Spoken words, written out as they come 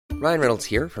Ryan Reynolds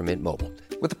here from Mint Mobile.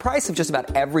 With the price of just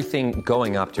about everything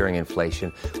going up during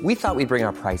inflation, we thought we'd bring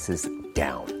our prices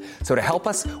down. So to help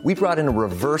us, we brought in a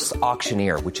reverse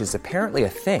auctioneer, which is apparently a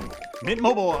thing. Mint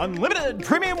Mobile Unlimited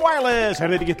Premium Wireless. How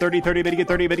to get 30, 30, bit to get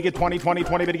 30, bit to get 20, 20,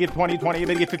 20, bit to get 20, 20,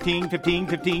 bit to get 15, 15,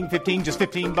 15, 15, just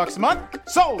 $15 a month?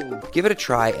 Sold! Give it a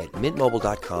try at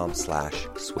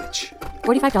mintmobile.com/switch.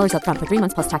 $45 up front for 3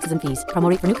 months plus taxes and fees. Promo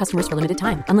rate for new customers for limited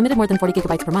time. Unlimited more than 40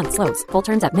 gigabytes per month. Slows full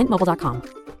terms at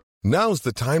mintmobile.com. Now's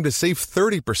the time to save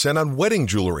 30% on wedding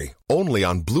jewelry, only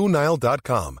on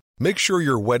BlueNile.com. Make sure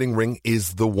your wedding ring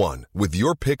is the one with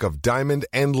your pick of diamond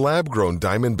and lab-grown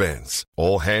diamond bands,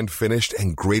 all hand-finished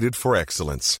and graded for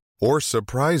excellence. Or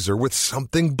surprise her with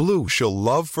something blue she'll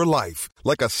love for life,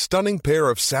 like a stunning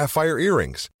pair of sapphire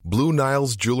earrings. Blue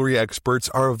Nile's jewelry experts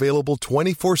are available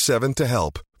 24/7 to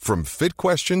help, from fit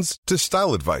questions to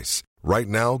style advice. Right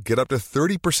now, get up to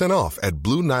 30% off at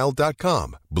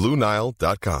BlueNile.com.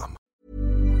 BlueNile.com.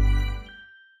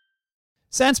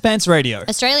 Sans Pants Radio,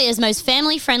 Australia's most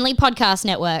family-friendly podcast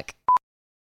network.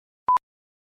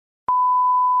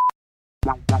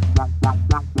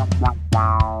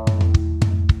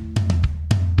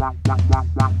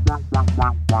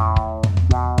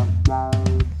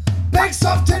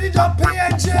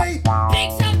 BigSoftTitty.png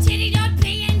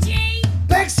BigSoftTitty.png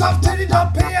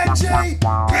BigSoftTitty.png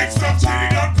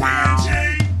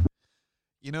BigSoftTitty.png.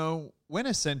 you know, when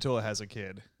a centaur has a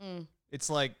kid, it's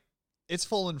like it's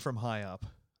fallen from high up,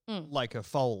 like a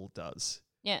foal does.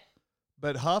 Yeah.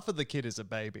 But half of the kid is a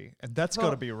baby, and that's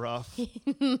got to be rough.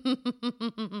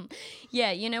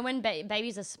 Yeah, you know when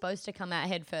babies are supposed to come out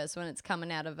head first when it's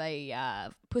coming out of a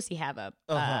pussy haver,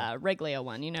 regular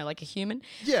one, you know, like a human.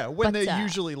 Yeah, when But, they're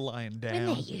usually lying down. When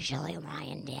they're usually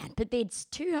lying down. But it's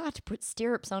too hard to put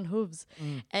stirrups on hooves.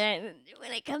 And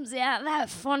when it comes out, that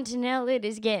fontanelle lid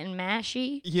is getting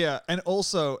mashy. Yeah, and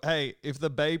also, hey, if the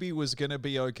baby was going to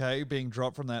be okay being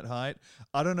dropped from that height,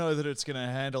 I don't know that it's going to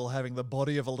handle having the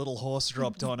body of a little horse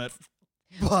dropped on it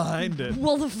behind it.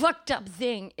 Well, the fucked up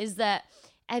thing is that,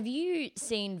 have you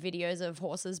seen videos of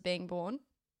horses being born?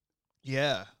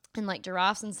 Yeah. And like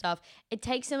giraffes and stuff, it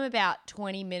takes them about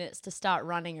 20 minutes to start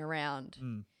running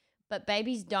around. But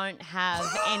babies don't have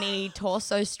any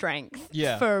torso strength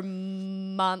for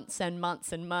months and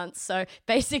months and months. So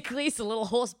basically it's a little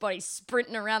horse body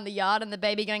sprinting around the yard and the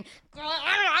baby going...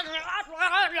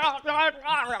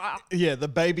 Yeah, the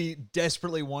baby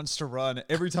desperately wants to run.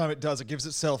 Every time it does, it gives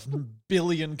itself a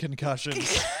billion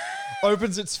concussions.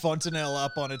 Opens its fontanelle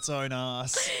up on its own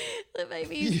ass. The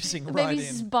baby's in.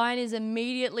 spine is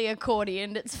immediately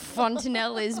accordioned. Its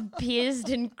fontanelle is pierced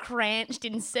and cranched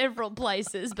in several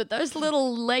places, but those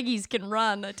little leggies can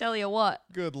run, I tell you what.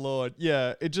 Good Lord.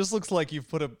 Yeah, it just looks like you've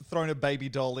thrown a baby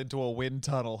doll into a wind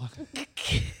tunnel.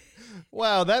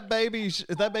 Wow, that baby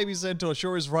centaur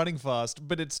sure is running fast,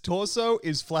 but its torso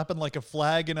is flapping like a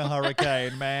flag in a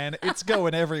hurricane, man. It's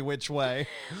going every which way.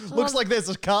 Looks like there's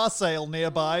a car sale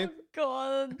nearby.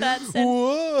 God,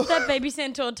 that baby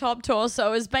centaur top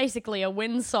torso is basically a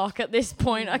windsock at this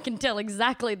point. I can tell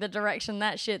exactly the direction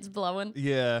that shit's blowing.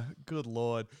 Yeah, good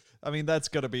Lord. I mean, that's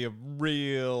got to be a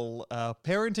real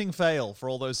parenting fail for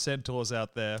all those centaurs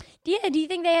out there. Yeah, do you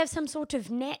think they have some sort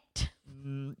of net?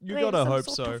 You gotta hope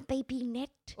so. Some sort of baby net?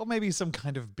 Or maybe some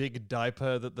kind of big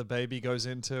diaper that the baby goes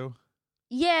into.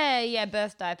 Yeah,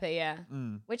 birth diaper, yeah.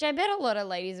 Which I bet a lot of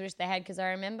ladies wish they had, because I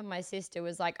remember my sister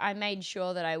was like, I made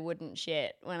sure that I wouldn't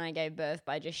shit when I gave birth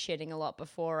by just shitting a lot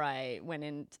before I went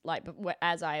in, like,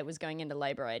 as I was going into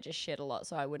labor, I just shit a lot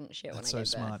so I wouldn't shit That's when I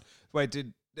so gave smart. birth. Wait,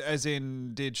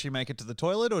 did she make it to the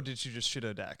toilet or did she just shit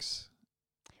her dax?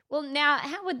 Well, now,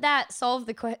 how would that solve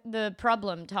the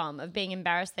problem, Tom, of being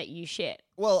embarrassed that you shit?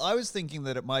 Well, I was thinking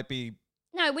that it might be...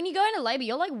 No, when you go into labor,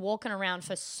 you're like walking around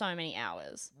for so many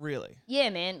hours. Really? Yeah,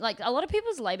 man. Like a lot of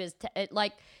people's labors,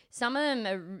 like some of them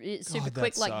are super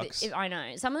quick. Sucks. I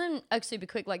know some of them are super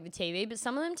quick, like the TV, but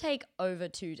some of them take over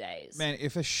 2 days. Man,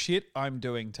 if a shit I'm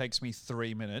doing takes me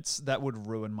 3 minutes, that would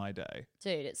ruin my day.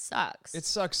 Dude, it sucks. It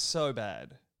sucks so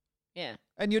bad. Yeah.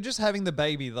 And you're just having the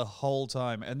baby the whole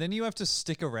time, and then you have to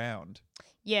stick around.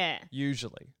 Yeah.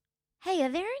 Usually. Hey, are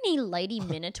there any lady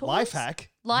minotaurs? Life hack.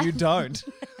 You don't.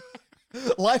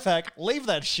 Life hack. Leave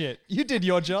that shit. You did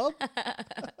your job.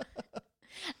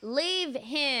 Leave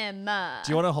him. Do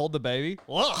you want to hold the baby?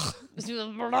 Ugh.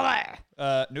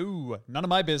 No, none of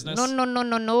my business.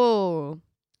 No.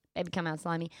 Baby come out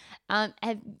slimy.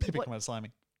 Baby come out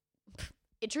slimy.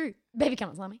 It's true. Baby come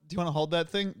out slimy. Do you want to hold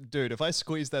that thing? Dude, if I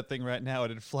squeeze that thing right now,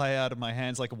 it'd fly out of my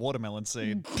hands like a watermelon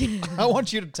seed. I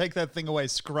want you to take that thing away,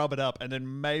 scrub it up, and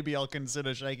then maybe I'll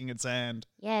consider shaking its hand.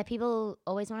 Yeah, people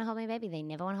always want to hold my baby. They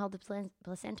never want to hold the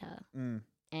placenta.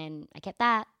 And I kept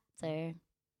that. So,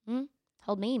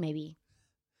 hold me maybe.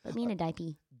 Put me in a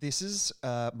diaper. This is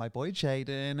my boy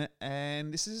Jaden,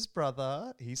 and this is his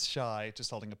brother. He's shy, just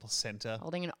holding a placenta.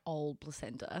 Holding an old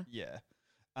placenta. Yeah.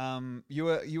 You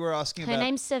were asking Her about.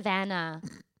 name's Savannah.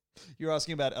 You were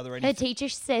asking about Her teacher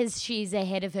says she's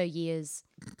ahead of her years.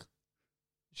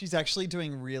 She's actually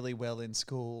doing really well in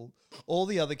school. All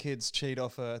the other kids cheat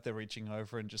off her. They're reaching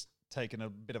over and just taking a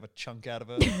bit of a chunk out of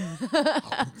her.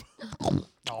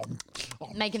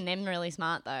 Making them really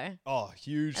smart though. Oh,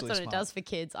 hugely That's what smart. it does for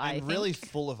kids, I think. And really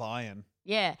full of iron.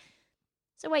 Yeah.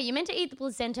 So wait, you're meant to eat the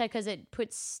placenta because it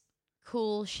puts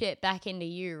cool shit back into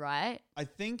you, right? I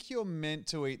think you're meant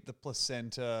to eat the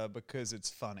placenta because it's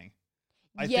funny.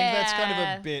 I think that's kind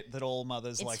of a bit that all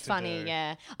mothers like to do. It's funny,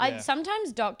 yeah.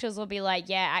 Sometimes doctors will be like,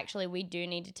 yeah, actually, we do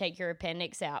need to take your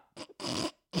appendix out.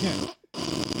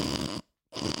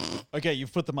 Okay,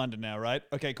 you've put them under now, right?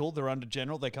 Okay, cool. They're under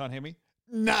general. They can't hear me.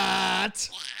 Not.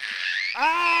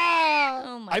 Ah!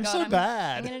 Oh my I'm God. so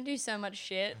bad. I'm going to do so much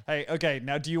shit. Hey, okay,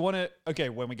 now do you want to... Okay,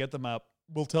 when we get them up,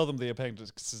 we'll tell them the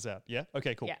appendix is out, yeah?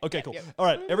 Okay, cool. Yeah, Okay, yeah, cool. yeah. All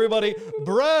right, everybody,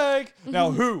 break!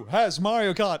 Now, who has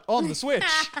Mario Kart on the Switch?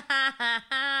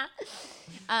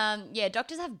 Yeah,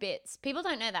 doctors have bits. People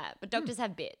don't know that, but doctors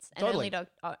have bits. And Totally.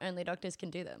 only doctors can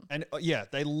do them. And yeah,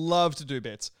 they love to do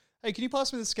bits. Hey, can you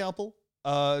pass me the scalpel?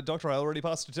 Doctor, I already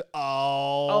passed it to...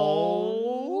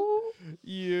 Oh.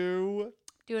 You...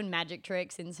 Doing magic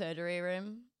tricks in surgery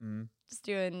room. Just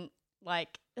doing,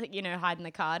 like, hiding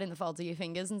the card in the folds of your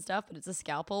fingers and stuff, but it's a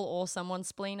scalpel or someone's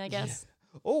spleen, I guess.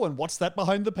 Yeah. Oh, and what's that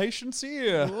behind the patient's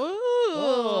ear? Ooh.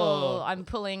 Oh. I'm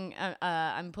pulling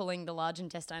the large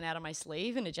intestine out of my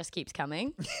sleeve and it just keeps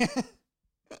coming.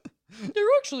 They're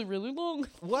actually really long.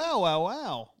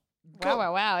 Wow.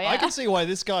 Wow, yeah. I can see why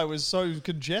this guy was so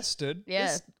congested. Yeah.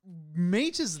 There's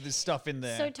meters of this stuff in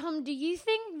there. So, Tom, do you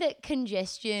think that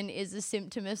congestion is a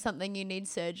symptom of something you need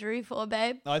surgery for,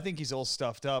 babe? I think he's all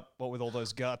stuffed up, what with all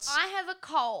those guts. I have a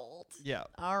cold. Yeah.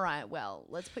 All right, well,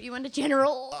 let's put you under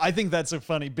general. I think that's a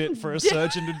funny bit for a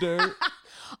surgeon to do.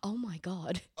 Oh, my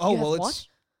God. Oh, You have well, what?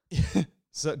 it's...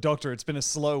 So, doctor, it's been a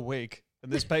slow week,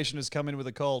 and this patient has come in with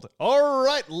a cold. All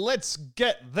right, let's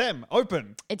get them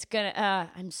open. It's gonna,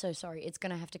 I'm so sorry. It's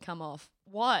gonna have to come off.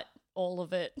 What? All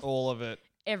of it. All of it.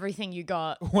 Everything you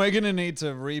got. We're going to need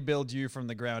to rebuild you from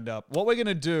the ground up. What we're going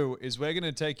to do is we're going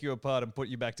to take you apart and put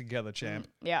you back together, champ.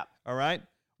 Yeah. All right?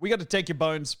 We got to take your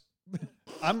bones.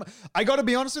 I got to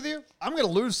be honest with you. I'm going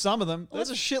to lose some of them. There's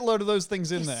a shitload of those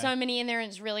things in there. There's so many in there and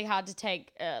it's really hard to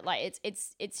take,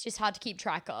 it's just hard to keep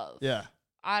track of. Yeah.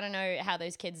 I don't know how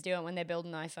those kids do it when they're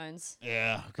building iPhones.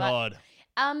 Yeah. God.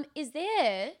 What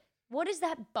is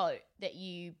that boat that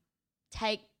you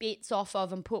take bits off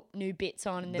of and put new bits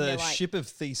on and then they're The like... ship of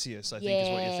Theseus, I think, is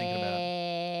what you're thinking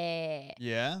about.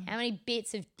 Yeah? How many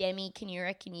bits of Demi can you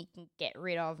reckon you can get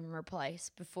rid of and replace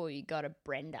before you got a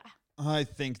Brenda? I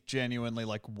think genuinely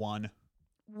like one.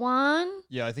 One?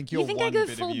 Yeah, I think you're You think one I go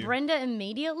bit full of you. Brenda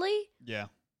immediately? Yeah.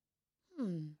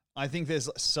 I think there's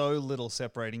so little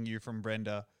separating you from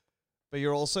Brenda, but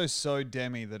you're also so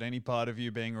Demi that any part of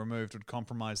you being removed would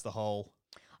compromise the whole.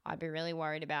 I'd be really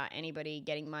worried about anybody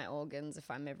getting my organs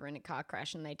if I'm ever in a car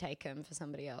crash and they take them for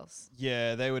somebody else.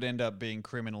 Yeah, they would end up being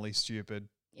criminally stupid.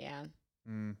 Yeah.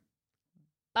 Mm.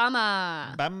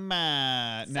 Bummer.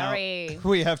 Bummer. Sorry. Now,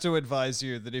 we have to advise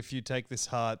you that if you take this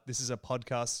heart, this is a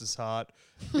podcaster's heart,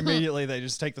 immediately they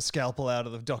just take the scalpel out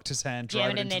of the doctor's hand,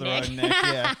 drive Jam it it in into their their neck. own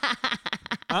neck.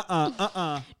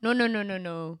 Yeah. No.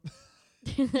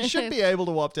 You should be able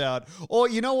to opt out. Or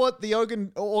you know what? The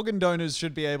organ donors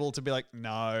should be able to be like,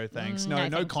 no, thanks. No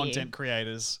thank content you.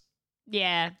 creators.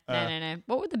 Yeah. No.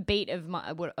 What would the beat of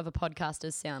a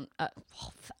podcaster's sound?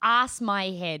 Ask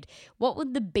my head. What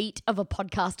would the beat of a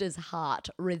podcaster's heart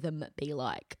rhythm be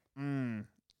like?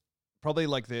 Probably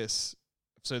like this.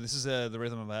 So this is the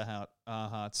rhythm of our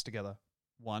hearts together.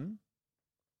 1.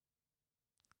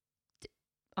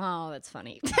 Oh, that's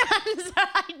funny. I'm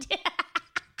sorry.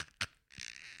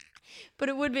 But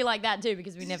it would be like that too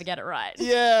because we never get it right.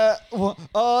 Yeah. Well,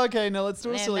 okay. Now let's do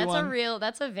a Man, silly one.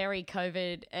 That's a very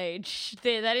COVID age.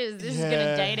 This is going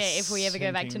to date it if we ever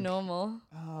go back to sinking. normal.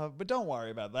 But don't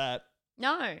worry about that.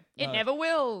 No, it never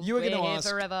will. You were going to here ask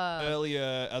forever.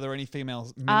 earlier, are there any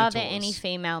female minotaurs? Are there any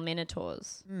female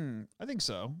minotaurs? I think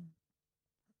so.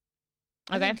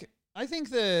 Okay. I think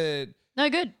that... No,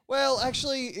 good. Well,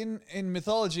 actually, in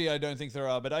mythology, I don't think there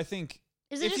are, but I think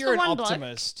Is it if just you're the an one bloke?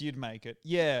 optimist, you'd make it.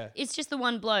 Yeah. It's just the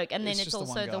one bloke, and then It's it's just the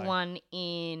also one the guy. one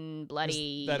in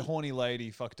bloody... That horny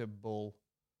lady fucked a bull.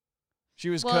 She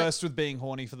was Well, cursed with being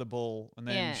horny for the bull, and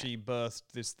then Yeah. she birthed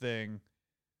this thing.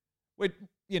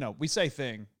 We say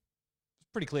thing.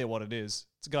 pretty clear what it is.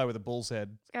 It's a guy with a bull's head.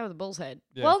 Let's go with a bull's head.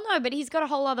 Yeah. Well, no, but he's got a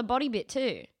whole other body bit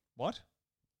too. What?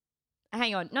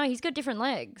 Hang on. No, he's got different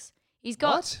legs. He's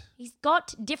got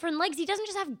different legs. He doesn't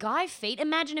just have guy feet.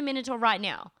 Imagine a Minotaur right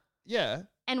now. Yeah.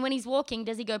 And when he's walking,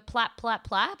 does he go plap, plap,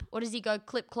 plap? Or does he go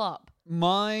clip, clop?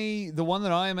 The one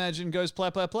that I imagine goes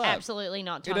plap, plap, plap. Absolutely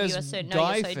not, Tom. It has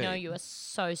guy feet. No, you are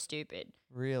so stupid.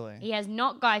 Really? He has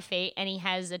not guy feet and he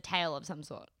has a tail of some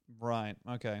sort. Right.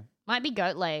 Okay. Might be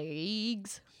goat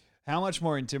legs. How much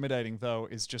more intimidating, though,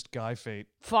 is just guy feet?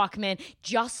 Fuck, man.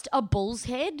 Just a bull's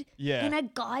head? Yeah. In a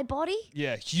guy body?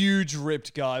 Yeah, huge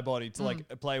ripped guy body to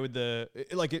like play with the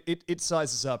like it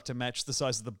sizes up to match the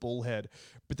size of the bull head,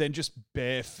 but then just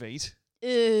bare feet. Ugh.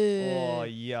 Oh,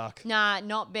 yuck. Nah,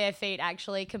 not bare feet,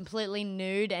 actually. Completely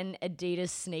nude and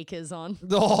Adidas sneakers on.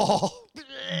 Oh,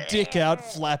 dick out,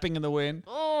 flapping in the wind.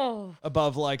 Oh.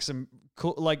 Above like some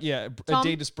cool, Tom,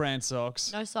 Adidas brand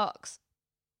socks. No socks.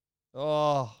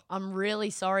 Oh, I'm really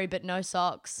sorry, but no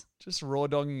socks. just raw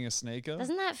dogging a sneaker.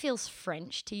 Doesn't that feel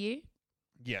French to you?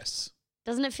 Yes,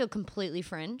 Doesn't it feel completely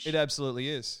French? it absolutely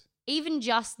is. Even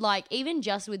just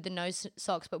with the no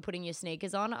socks but putting your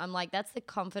sneakers on, I'm like, that's the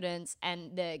confidence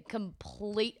and the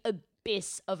complete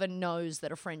abyss of a nose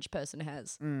that a French person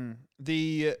has.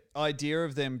 The idea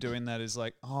of them doing that is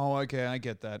like, oh, okay, I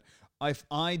get that. If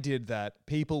I did that,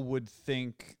 people would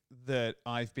think that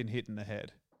I've been hit in the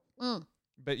head.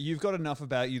 But you've got enough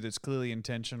about you that's clearly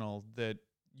intentional that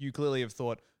you clearly have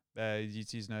thought,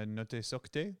 it is not a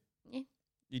sock day. Yeah.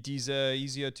 It is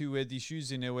easier to wear the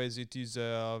shoes in a way that is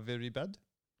very bad.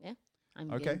 Yeah.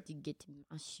 I'm Okay. going to get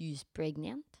my shoes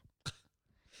pregnant.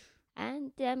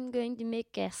 And I'm going to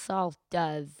make a sort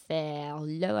of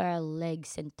lower leg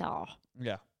center.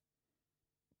 Yeah.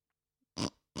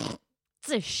 It's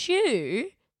a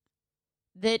shoe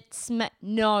that's...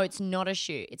 No, it's not a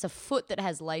shoe. It's a foot that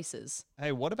has laces.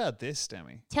 Hey, what about this,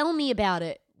 Demi? Tell me about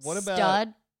it, What about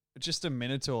stud. just a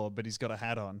Minotaur, but he's got a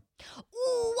hat on?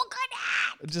 Ooh, what kind of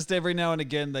hat? Just every now and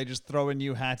again, they just throw a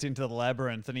new hat into the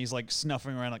labyrinth, and he's like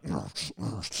snuffing around like...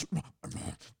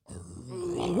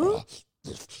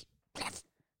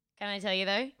 Can I tell you,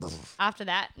 though? After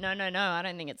that, no, I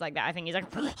don't think it's like that. I think he's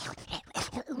like...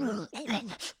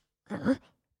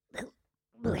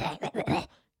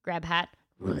 Grab hat.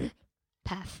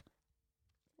 Paff.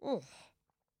 Oh.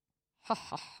 Ha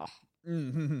ha ha.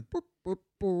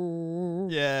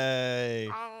 Yay.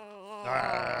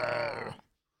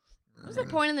 What's the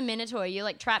point of the Minotaur? You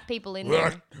like trap people in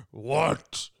there.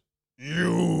 What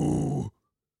you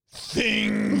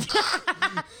think?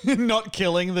 Not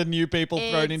killing the new people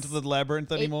thrown into the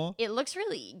labyrinth anymore? It looks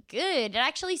really good. It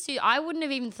actually I wouldn't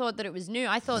have even thought that it was new.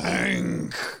 I thought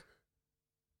Thank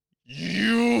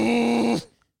you.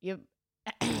 You're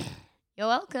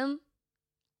welcome.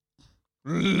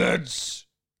 Let's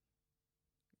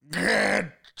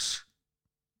get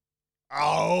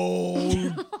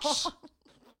out.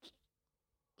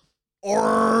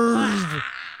 Or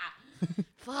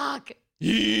Fuck.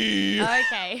 he.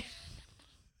 Okay.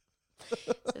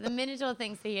 So the Minotaur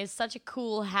thinks that he has such a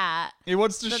cool hat. He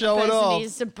wants to that show the it person off.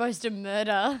 He's supposed to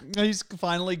murder. He's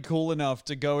finally cool enough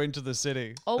to go into the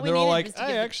city. All and we they're all needed like, was to hey,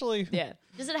 give the- actually, Yeah.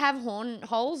 Does it have horn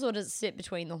holes or does it sit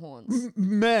between the horns?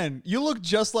 man, you look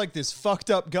just like this fucked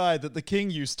up guy that the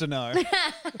king used to know.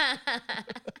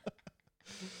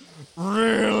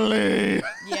 Really?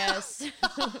 Yes.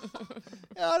 Yeah,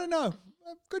 I don't know.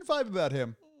 Good vibe about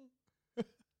him.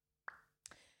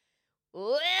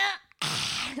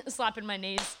 Slapping my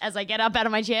knees as I get up out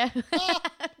of my chair.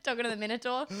 Talking to the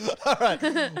Minotaur. All right.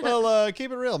 Well,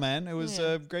 keep it real, man. It was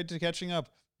great to catching up.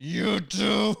 You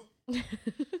too.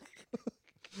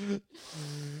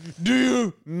 Do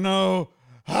you know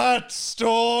Hat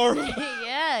Store?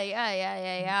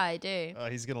 Yeah, I do. Oh,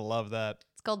 he's gonna love that.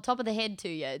 It's called Top of the Head to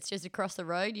you. It's just across the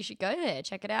road. You should go there.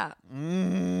 Check it out.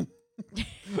 Oh,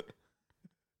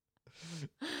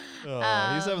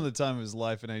 he's having the time of his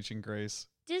life in ancient Greece.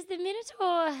 Does the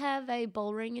Minotaur have a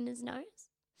bull ring in his nose?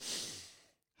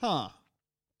 Huh.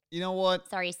 You know what?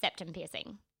 Sorry, septum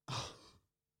piercing.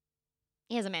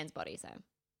 He has a man's body, so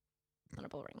not a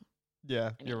bull ring.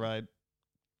 Yeah, you're right.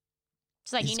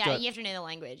 Just like He's you got- have to know the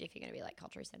language if you're going to be like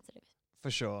culturally sensitive.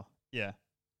 For sure. Yeah.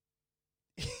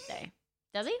 So,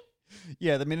 does he?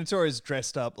 Yeah, the Minotaur is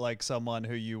dressed up like someone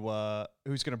who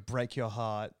who's gonna break your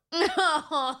heart. It's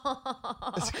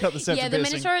got the septum yeah, the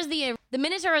piercing.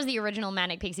 Minotaur is the original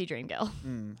Manic Pixie Dream Girl.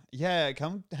 Yeah,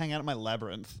 come hang out at my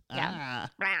labyrinth. Yeah.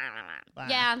 Ah.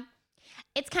 Yeah.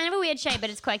 It's kind of a weird shape, but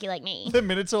it's quirky like me. The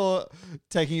Minotaur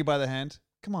taking you by the hand.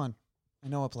 Come on, I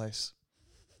know a place.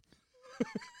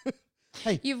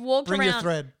 Hey, You've walked bring around. your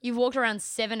thread. You've walked around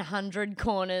 700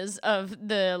 corners of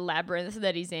the labyrinth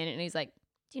that he's in, and he's like,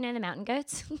 "Do you know the mountain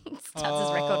goats?" Starts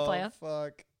his record player.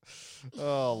 Fuck.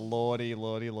 Oh, lordy.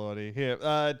 Here,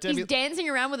 Debbie. He's dancing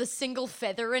around with a single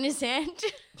feather in his hand.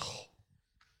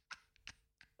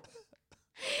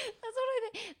 That's what I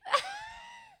think.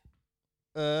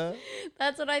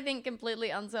 That's what I think completely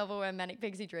unself-aware Manic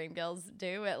Pixie Dream Girls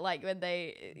do. Like when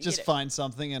they just find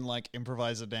something and like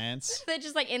improvise a dance. They're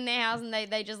just like in their house and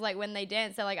they just like when they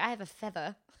dance, they're like, I have a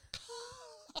feather.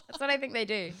 That's what I think they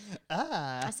do.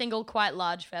 A single quite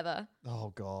large feather.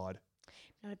 Oh, God.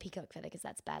 Not a peacock feather because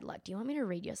that's bad luck. Do you want me to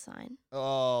read your sign?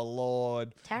 Oh,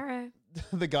 Lord. Tarot.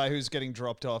 The guy who's getting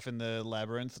dropped off in the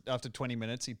labyrinth, after 20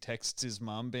 minutes, he texts his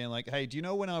mum being like, hey, do you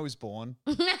know when I was born?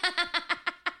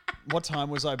 What time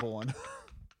was I born?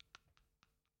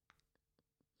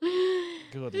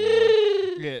 Good Lord.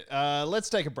 Yeah, let's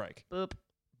take a break. Boop.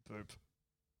 Boop.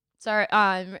 Sorry,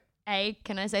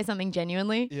 can I say something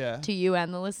genuinely? Yeah. To you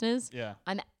and the listeners? Yeah.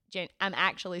 I'm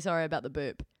actually sorry about the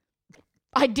boop.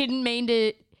 I didn't mean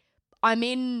to. I'm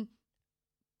in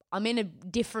a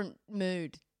different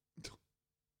mood.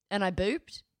 And I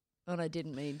booped, and I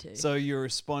didn't mean to. So your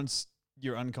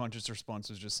unconscious response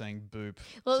was just saying boop.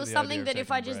 Well, it was something that if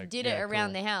I just did it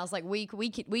around the house, like we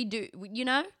do, you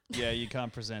know? Yeah, you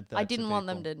can't present that. I didn't want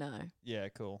them to know. Yeah,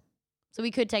 cool. So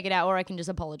we could take it out, or I can just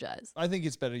apologize. I think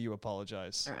it's better you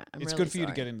apologize. All right, it's really good for you to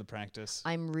sorry. get into practice.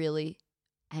 I'm really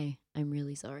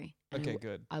sorry. Okay,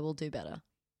 good. I will do better.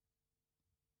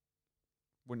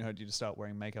 Wouldn't hurt you to start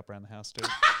wearing makeup around the house too.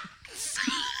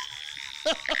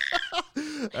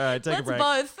 All right, take a break.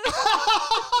 Let's both.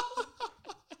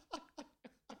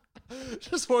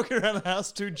 Just walking around the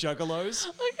house, two juggalos.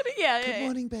 Yeah. Good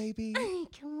morning, baby. Good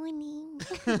morning.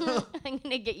 I'm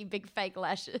gonna get you big fake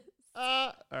lashes.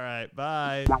 All right,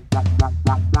 bye.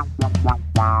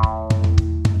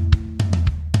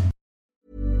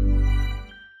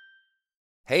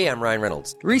 Hey, I'm Ryan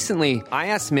Reynolds. Recently, I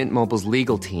asked Mint Mobile's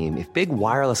legal team if big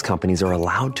wireless companies are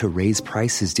allowed to raise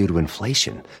prices due to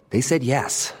inflation. They said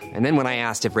yes. And then when I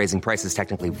asked if raising prices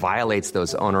technically violates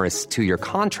those onerous 2-year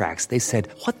contracts, they said,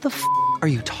 what the f*** are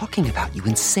you talking about, you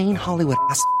insane Hollywood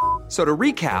ass f- So to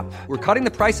recap, we're cutting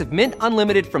the price of Mint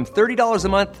Unlimited from $30 a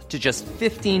month to just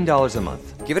 $15 a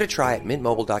month. Give it a try at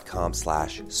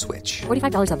mintmobile.com/switch.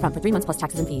 $45 up front for 3 months plus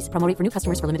taxes and fees. Promo rate for new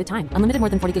customers for limited time. Unlimited more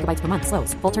than 40 gigabytes per month.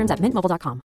 Slows full terms at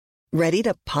mintmobile.com. Ready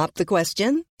to pop the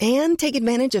question and take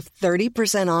advantage of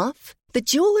 30% off? The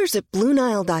jewelers at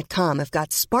BlueNile.com have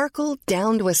got sparkle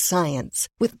down to a science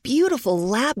with beautiful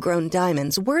lab-grown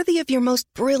diamonds worthy of your most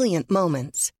brilliant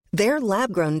moments. Their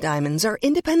lab-grown diamonds are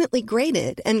independently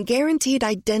graded and guaranteed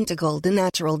identical to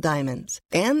natural diamonds.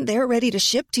 And they're ready to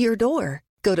ship to your door.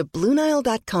 Go to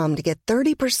BlueNile.com to get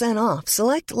 30% off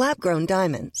select lab-grown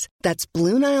diamonds. That's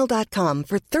BlueNile.com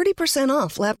for 30%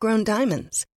 off lab-grown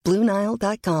diamonds.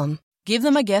 BlueNile.com. Give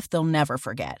them a gift they'll never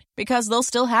forget, because they'll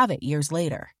still have it years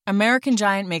later. American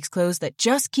Giant makes clothes that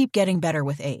just keep getting better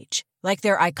with age. Like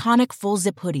their iconic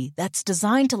full-zip hoodie that's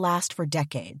designed to last for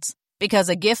decades. Because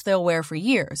a gift they'll wear for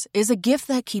years is a gift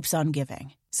that keeps on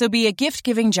giving. So be a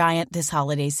gift-giving giant this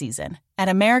holiday season at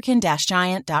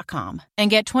American-Giant.com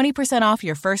and get 20% off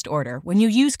your first order when you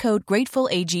use code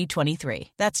GratefulAG23.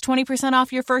 That's 20%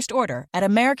 off your first order at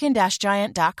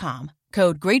American-Giant.com.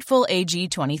 Code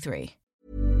GratefulAG23.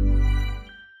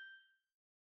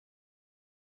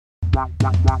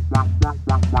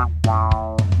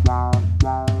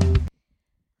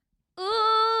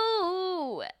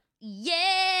 Ooh,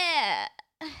 yeah.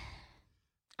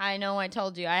 I know I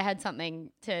told you I had something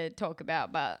to talk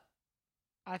about, but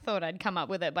I thought I'd come up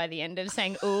with it by the end of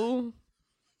saying ooh.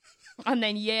 And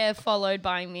then yeah, followed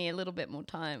by me a little bit more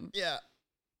time. Yeah.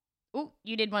 Ooh,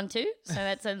 you did one too? So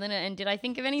that's a little, and did I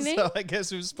think of anything? So I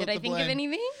guess we've split Did I the think blame. of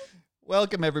anything?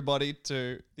 Welcome, everybody,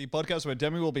 to the podcast where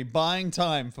Demi will be buying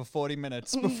time for 40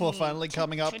 minutes before finally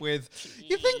coming up with,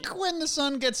 you think when the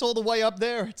sun gets all the way up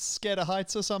there, it's scared of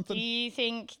heights or Do something? you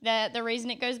think that the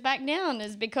reason it goes back down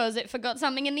is because it forgot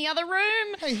something in the other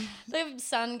room? Hey. The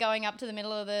sun going up to the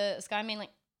middle of the sky, I mean,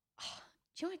 like,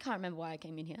 do you know I can't remember why I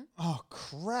came in here? Oh,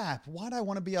 crap. Why'd I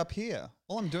want to be up here?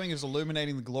 All I'm doing is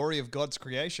illuminating the glory of God's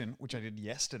creation, which I did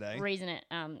yesterday. The reason it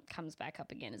comes back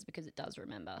up again is because it does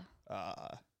remember.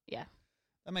 Yeah.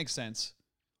 That makes sense.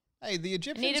 Hey, the I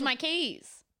Egyptians... needed my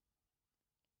keys.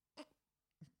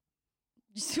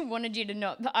 Just wanted you to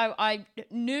know. I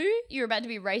knew you were about to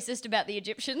be racist about the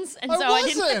Egyptians, and so I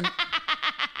didn't. wasn't.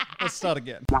 Let's start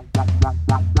again.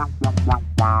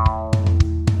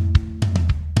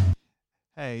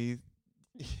 Hey,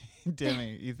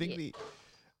 Demi, you think Yeah.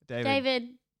 the... David,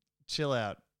 chill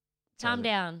out. calm Sorry,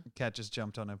 down. the cat just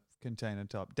jumped on a Container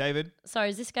top. David? Sorry,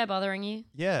 is this guy bothering you?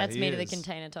 Yeah, That's he me to the is.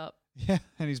 container top. Yeah,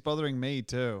 and he's bothering me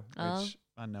too, Oh. which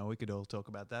I know we could all talk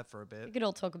about that for a We bit. could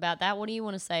all talk about that. What do you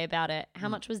want to say about it? How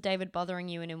much was David bothering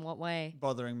you and in what way?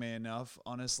 Bothering me enough,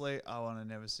 honestly. I want to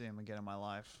never see him again in my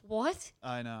life. What?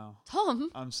 I know. Tom,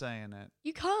 I'm saying it.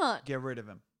 you can't. Get rid of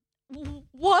him.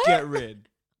 What? Get rid.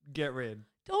 Get rid.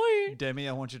 Don't. Demi,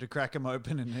 I want you to crack him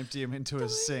open and empty him into a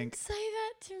sink. Say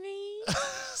that to me.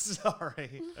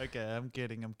 Sorry. Okay, I'm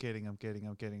kidding.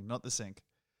 Not the sink.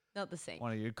 Not the sink.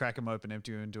 Why don't you crack him open,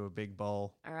 empty him into a big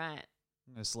bowl. All right.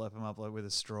 I'm going to slap him up like with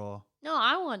a straw. No,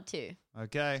 I want to.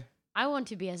 Okay. I want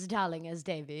to be as darling as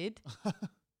David.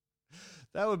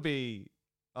 That would be,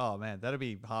 oh man, that'd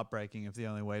be heartbreaking if the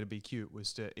only way to be cute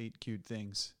was to eat cute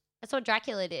things. That's what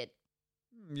Dracula did.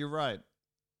 You're right.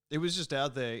 It was just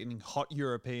out there eating hot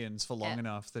Europeans for long Yeah.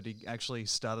 enough that he actually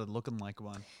started looking like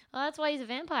one. Well, that's why he's a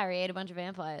vampire. He ate a bunch of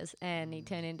vampires and he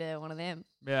turned into one of them.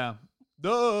 Yeah.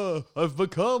 I've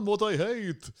become what I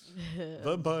hate.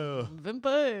 Vampire.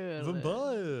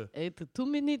 Vampire. Ate too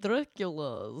many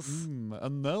Draculas.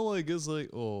 And now I guess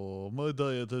my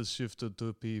diet has shifted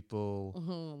to people.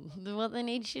 Well, then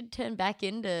he should turn back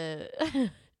into...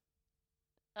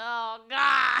 Oh,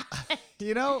 God.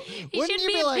 You know, He wouldn't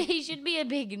should, you be like, he should be a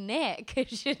big neck,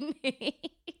 shouldn't he?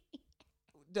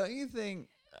 don't you think,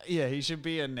 yeah, he should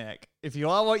be a neck. If you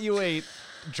are what you eat,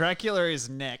 Dracula is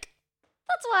neck.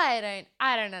 That's why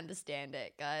I don't understand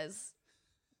it, guys.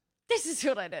 This is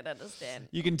what I don't understand.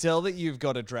 You can tell that you've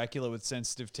got a Dracula with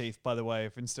sensitive teeth, by the way,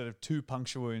 if instead of 2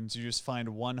 puncture wounds, you just find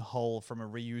one hole from a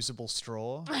reusable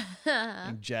straw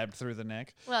and jabbed through the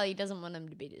neck. Well, he doesn't want him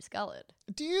to be discolored.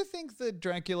 Do you think that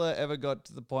Dracula ever got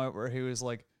to the point where he was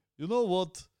like, you know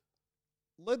what?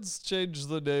 Let's change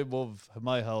the name of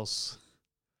my house.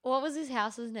 What was his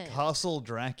house's name? Castle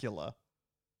Dracula.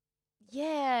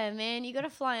 Yeah, man, you got to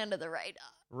fly under the radar.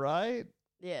 Right?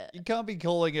 Yeah. You can't be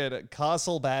calling it a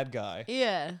Castle Bad Guy.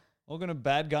 Yeah. We're going to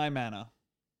Bad Guy Manor.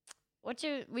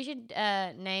 We should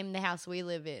name the house we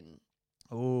live in.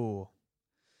 Ooh.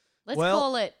 Let's Well,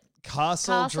 call it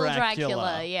Castle Dracula.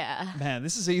 Dracula. Yeah. Man,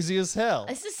 this is easy as hell.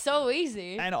 This is so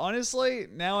easy. And honestly,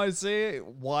 now I see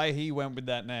why he went with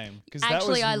that name.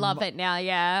 Actually, I love it now.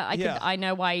 Yeah. Yeah. I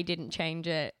know why he didn't change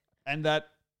it. And that,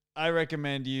 I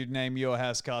recommend you name your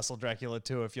house Castle Dracula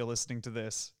too if you're listening to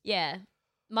this. Yeah.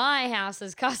 My house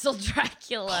is Castle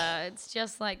Dracula. It's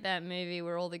just like that movie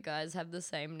where all the guys have the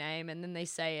same name and then they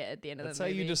say it at the end of That's the how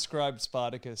movie. you described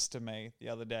Spartacus to me the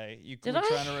other day. You Did were I?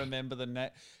 trying to remember the name.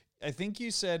 I think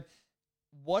you said,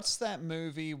 what's that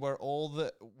movie where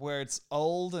it's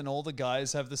old and all the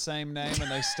guys have the same name and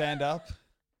they stand up?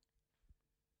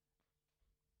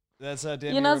 That's how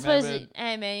Demi You're not supposed to. remembered.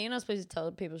 Hey man, you're not supposed to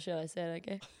tell people shit I said.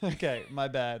 Okay. Okay, my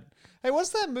bad. Hey, what's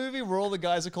that movie where all the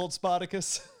guys are called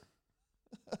Spartacus?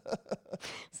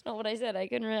 It's not what I said. I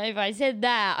couldn't. If I said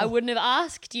that, I wouldn't have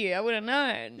asked you. I would have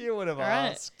known. You would have All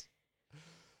right. asked.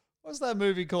 What's that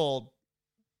movie called?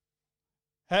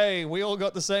 Hey, we all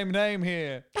got the same name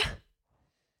here.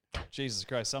 Jesus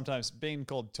Christ, sometimes being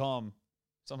called Tom,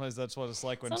 sometimes that's what it's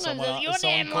like when Sometimes someone it's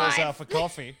your damn calls life. out for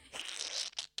coffee.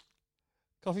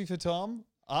 Coffee for Tom?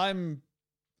 I'm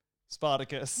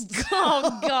Spartacus.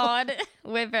 Oh God,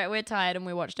 we're tired and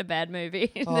we watched a bad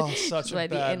movie. Oh, such That's a why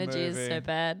bad the energy movie. is so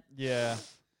bad. Yeah.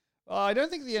 I don't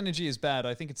think the energy is bad.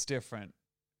 I think it's different.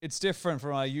 It's different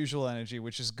from our usual energy,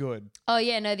 which is good. Oh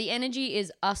yeah, no, the energy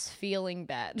is us feeling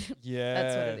bad. Yes.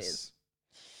 That's what it is.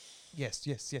 Yes.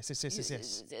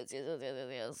 Yes.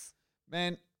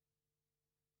 Man,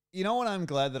 you know what? I'm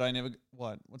glad that I never.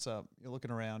 What? What's up? You're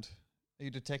looking around. Are you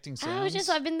detecting sounds?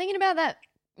 I've been thinking about that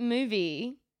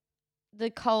movie, the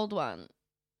cold one,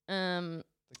 The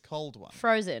cold one.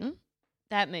 Frozen,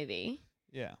 that movie,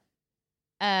 Yeah.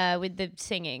 with the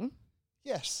singing.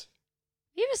 Yes.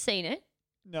 You ever seen it?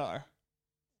 No.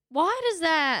 Why does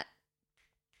that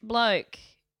bloke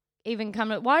even come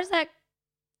to? Why does that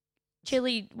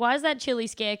chili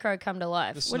scarecrow come to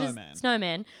life? The What is snowman.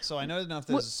 snowman? So I know enough.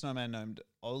 There's a snowman named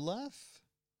Olaf.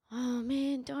 Oh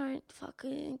man, don't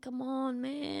fucking come on,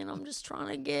 man. I'm just trying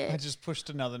to I get. just pushed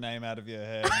another name out of your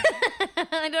head.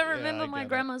 I don't remember I my get it.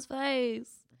 grandma's face.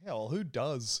 Yeah, well, who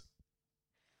does?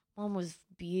 Mom was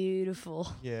beautiful.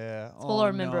 Yeah. That's all I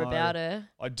remember about her.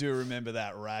 I do remember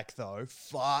that rack though.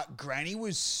 Fuck, Granny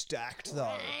was stacked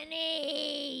though.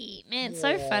 Granny! Man, it's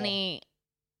so funny.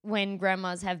 when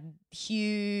grandmas have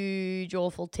huge,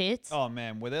 awful tits. Oh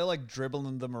man, where they're like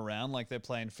dribbling them around like they're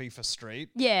playing FIFA Street.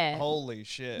 Yeah. Holy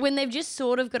shit. When they've just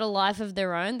sort of got a life of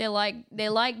their own, they're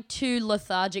like two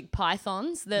lethargic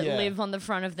pythons that live on the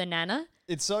front of the nana.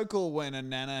 It's so cool when a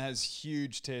nana has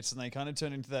huge tits and they kind of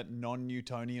turn into that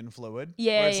non-Newtonian fluid.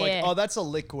 Yeah, where it's like, oh, that's a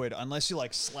liquid unless you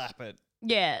like slap it.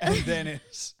 Yeah. And then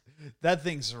that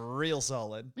thing's real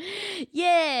solid.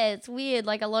 Yeah, it's weird.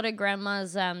 Like a lot of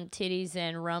grandma's titties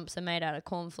and rumps are made out of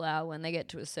corn flour when they get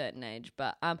to a certain age.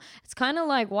 But it's kind of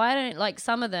like, why don't, like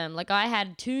some of them, like I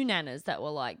had two nanas that were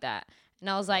like that. And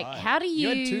I was like, how do you...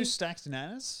 You had 2 stacked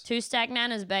nanas? 2 stacked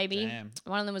nanas, baby. Damn.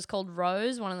 One of them was called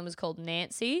Rose. One of them was called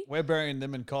Nancy. We're burying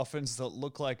them in coffins that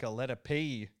look like a letter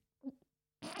P.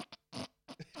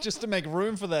 Just to make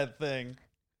room for that thing.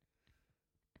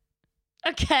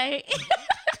 Okay.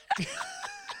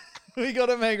 We got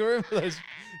to make room for those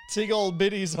tig old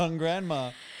biddies on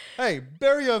grandma. Hey,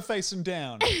 bury her facing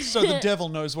down so the devil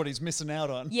knows what he's missing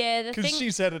out on. Yeah, the thing... Because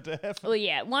she's headed to heaven. Well,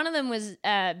 yeah. One of them was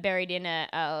buried in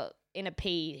a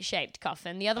P-shaped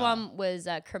coffin. The other one was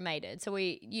cremated. So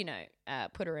we,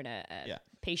 put her in a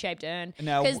P-shaped urn.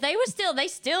 Because they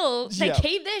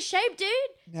keep their shape, dude.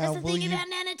 Now, that's the thing about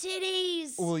nana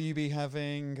titties. Will you be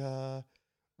having,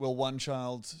 will one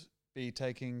child be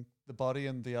taking the body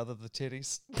and the other the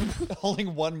titties?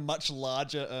 Holding one much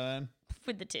larger urn.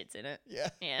 With the tits in it. Yeah.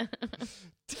 Yeah.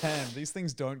 Damn, these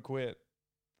things don't quit.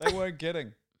 They weren't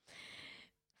kidding.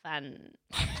 Fun.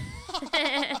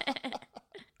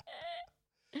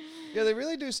 Yeah, they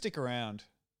really do stick around.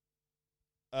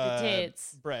 The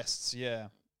tits. Breasts, yeah.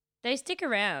 They stick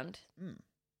around.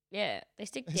 Yeah, they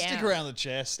stick down. They stick around the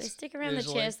chest. They stick around the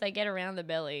chest. They get around the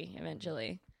belly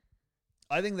eventually.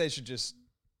 I think they should just,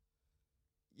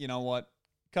 you know what,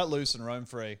 cut loose and roam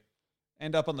free.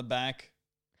 End up on the back.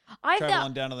 Travel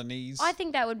on down to the knees. I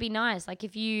think that would be nice. Like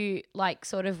if you, like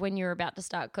sort of when you're about to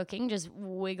start cooking, just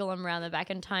wiggle them around the back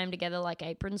and tie them together like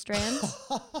apron strands.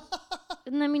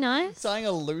 Wouldn't that be nice? Tying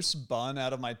a loose bun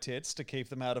out of my tits to keep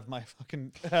them out of my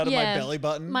my belly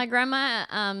button. My grandma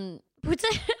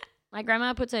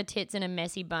puts her tits in a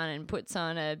messy bun and puts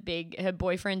on her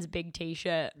boyfriend's big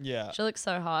t-shirt. Yeah. She looks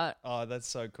so hot. Oh, that's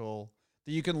so cool.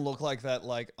 That you can look like that,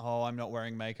 like, oh, I'm not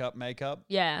wearing makeup.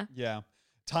 Yeah. Yeah.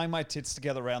 Tying my tits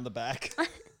together around the back.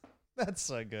 That's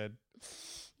so good.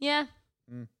 Yeah.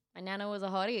 My nana was a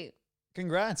hottie.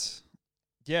 Congrats.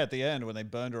 Yeah, at the end when they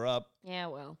burned her up. Yeah,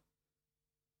 well.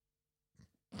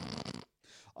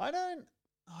 Oh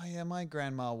yeah, my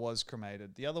grandma was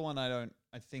cremated. The other one I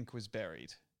think was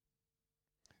buried.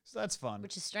 So that's fun.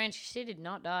 Which is strange. She did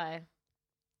not die.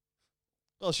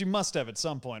 Well, she must have at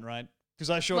some point, right? Because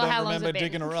I sure don't remember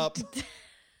digging her up.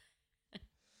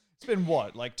 It's been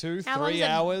what, like 2, 3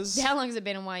 hours? How long has it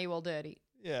been and why are you all dirty?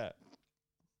 Yeah.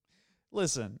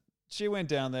 Listen, she went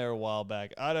down there a while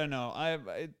back. I don't know.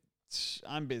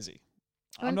 I'm busy.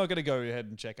 I'm not going to go ahead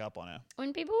and check up on her.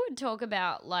 When people would talk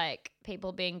about like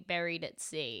people being buried at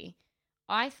sea,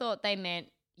 I thought they meant,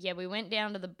 we went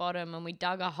down to the bottom and we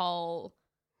dug a hole.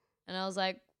 And I was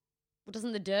like, well,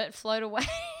 doesn't the dirt float away?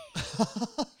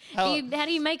 How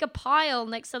do you make a pile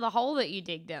next to the hole that you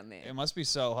dig down there? It must be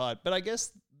so hard. But I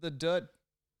guess the dirt,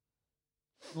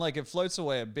 like it floats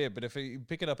away a bit, but if you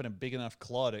pick it up in a big enough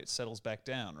clod, it settles back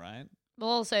down, right? Well,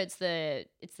 also it's the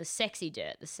sexy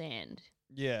dirt, the sand.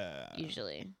 Yeah.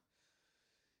 Usually.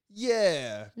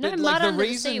 Yeah. No mud under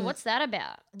the sea. What's that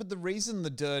about? But the reason the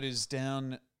dirt is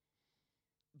down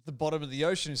the bottom of the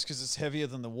ocean is because it's heavier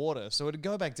than the water, so it'd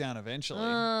go back down eventually.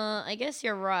 I guess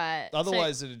you're right.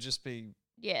 Otherwise, it'd just be...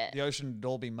 Yeah. The ocean would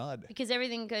all be mud. Because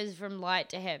everything goes from light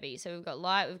to heavy. So we've got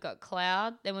light, we've got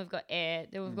cloud, then we've got air,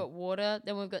 then we've got water,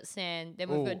 then we've got sand, then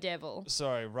we've got devil.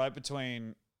 Sorry, right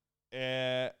between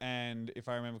air and, if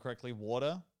I remember correctly,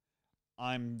 water,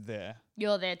 I'm there.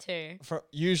 You're there too.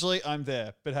 Usually I'm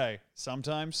there. But hey,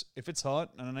 sometimes if it's hot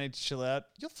and I need to chill out,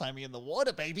 you'll find me in the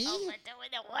water, baby. Oh,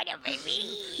 in the water,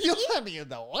 baby. You'll find me in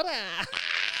the water.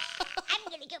 I'm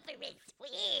going to go for a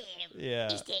swim.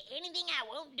 Yeah. Is there anything I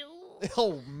won't do?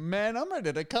 Oh, man, I'm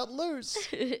ready to cut loose.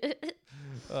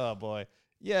 Oh, boy.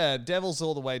 Yeah, devil's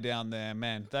all the way down there.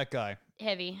 Man, that guy.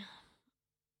 Heavy.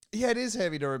 Yeah, it is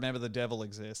heavy to remember the devil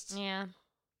exists. Yeah.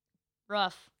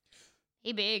 Rough.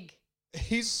 He big.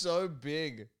 He's so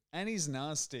big. And he's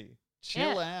nasty.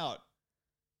 Chill out.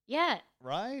 Yeah.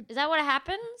 Right? Is that what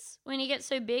happens when you get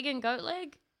so big and goat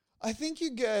leg? I think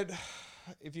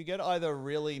if you get either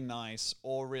really nice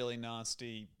or really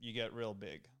nasty, you get real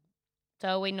big. So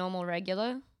are we normal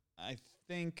regular? I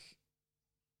think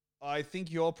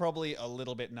you're probably a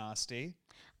little bit nasty.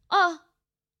 Oh.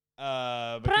 But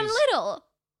I'm little.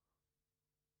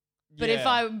 But if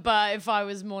I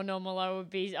was more normal, I would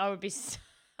be so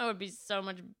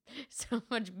much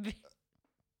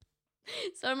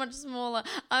smaller.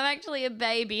 I'm actually a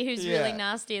baby who's really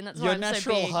nasty, and that's why I'm so big.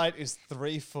 Your natural height is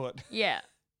 3 foot. Yeah.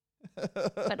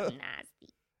 But I'm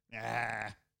nasty.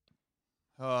 Yeah.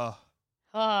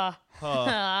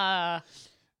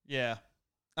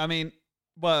 I mean,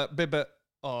 but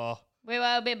Oh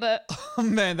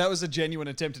man, that was a genuine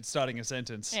attempt at starting a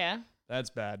sentence. Yeah. That's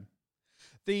bad.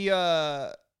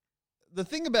 The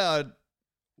thing about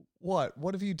what?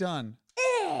 What have you done?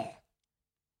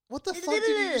 What the fuck did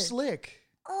you just lick?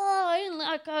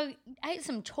 I ate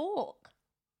some chalk.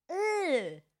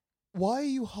 Why are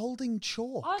you holding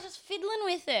chalk? I was just fiddling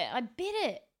with it. I bit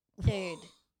it, dude.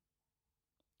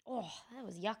 Oh, that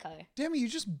was yucko. Demi, you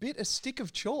just bit a stick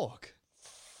of chalk.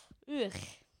 Ugh.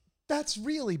 That's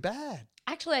really bad.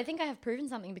 Actually, I think I have proven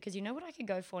something because you know what I could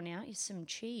go for now is some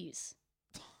cheese.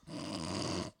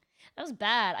 That was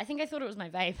bad. I think I thought it was my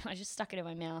vape. I just stuck it in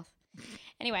my mouth.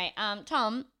 Anyway,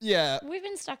 Tom. Yeah. We've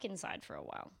been stuck inside for a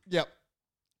while. Yep.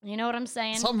 You know what I'm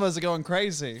saying? Some of us are going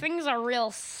crazy. Things are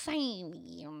real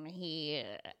samey in here.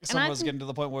 Some of us are getting to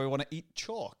the point where we want to eat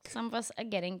chalk. Some of us are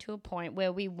getting to a point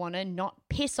where we want to not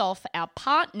piss off our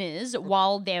partners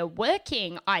while they're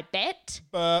working, I bet.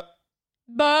 But.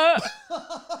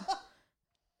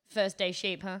 First day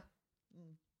sheep, huh?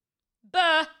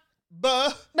 Buh.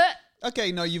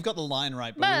 Okay, no, you've got the line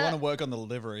right, but we want to work on the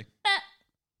delivery.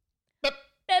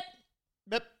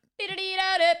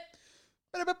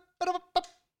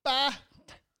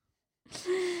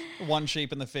 One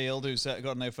sheep in the field who's got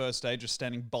on their first day just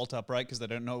standing bolt upright because they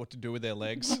don't know what to do with their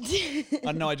legs. I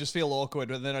don't know, I just feel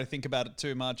awkward, and then I think about it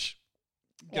too much.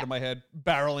 Get in my head.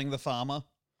 Barreling the farmer.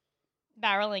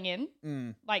 Barreling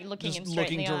him? Like looking him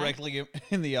straight in the eye? Just looking directly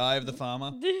in the eye of the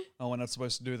farmer. Oh, we're not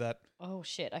supposed to do that. Oh,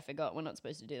 shit, I forgot. We're not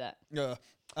supposed to do that. Yeah.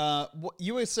 What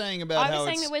you were saying about how I was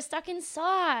saying that we're stuck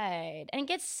inside, and it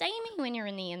gets samey when you're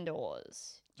in the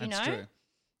indoors. Do you know? That's true.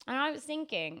 And I was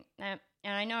thinking, and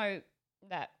I know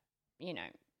that, you know,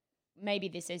 maybe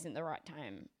this isn't the right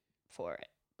time for it,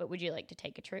 but would you like to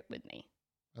take a trip with me?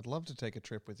 I'd love to take a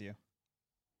trip with you.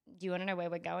 Do you want to know where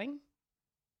we're going?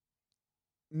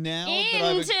 Now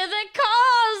into the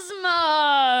cosmos!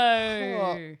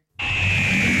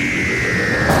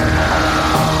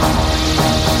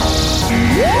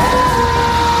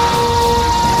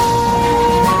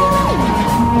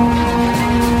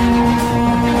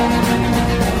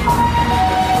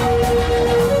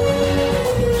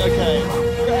 Okay,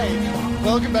 great.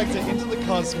 Welcome back to Into the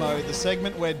Cosmo, the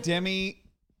segment where Demi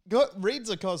reads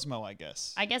a Cosmo, I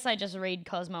guess. I guess I just read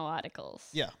Cosmo articles.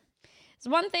 Yeah. So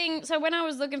one thing, so when I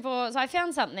was looking for, so I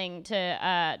found something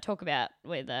to talk about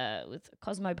with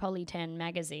Cosmopolitan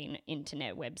magazine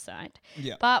internet website.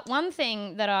 Yeah. But one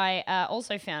thing that I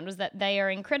also found was that they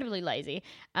are incredibly lazy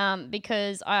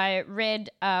because I read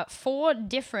 4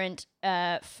 different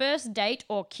first date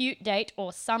or cute date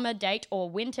or summer date or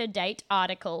winter date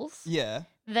articles. Yeah.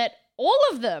 That all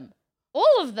of them,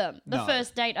 the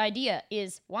first date idea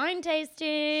is wine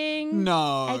tasting.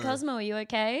 No. Hey, Cosmo, are you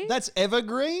okay? That's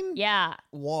evergreen? Yeah.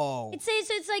 Whoa. It says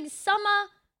it's like summer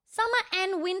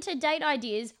and winter date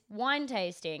ideas, wine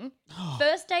tasting.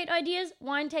 First date ideas,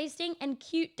 wine tasting, and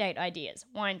cute date ideas,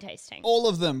 wine tasting. All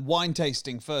of them, wine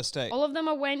tasting, first date. All of them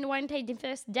are wine tasting,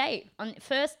 first date. On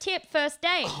first tip, first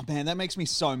date. Oh, man, that makes me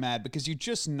so mad because you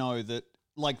just know that,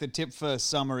 like, the tip for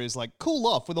summer is, like, cool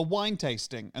off with a wine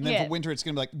tasting. And then for winter, it's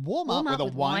going to be like, warm up with a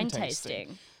wine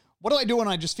tasting. What do I do when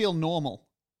I just feel normal?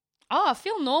 Oh,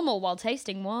 feel normal while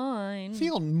tasting wine.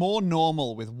 Feel more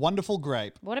normal with wonderful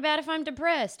grape. What about if I'm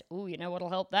depressed? Ooh, you know what'll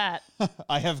help that?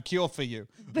 I have a cure for you.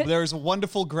 There is a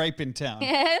wonderful grape in town.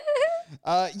 Yeah,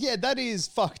 that is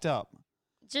fucked up.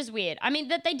 Just weird. I mean,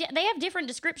 that they have different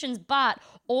descriptions, but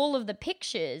all of the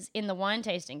pictures in the wine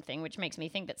tasting thing, which makes me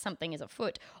think that something is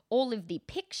afoot, all of the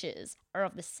pictures are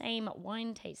of the same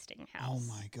wine tasting house. Oh,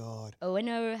 my God.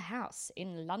 O&O House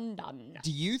in London.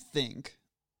 Do you think...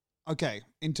 Okay,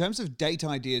 in terms of date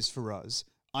ideas for us,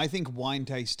 I think wine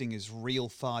tasting is real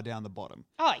far down the bottom.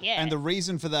 Oh, yeah. And the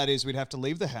reason for that is we'd have to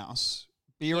leave the house,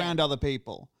 be around other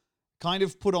people, kind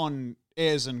of put on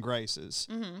airs and graces.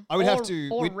 Mm-hmm. I would have to...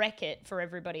 Or wreck it for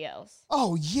everybody else.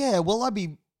 Oh, yeah. Well, I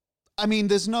mean,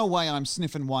 there's no way I'm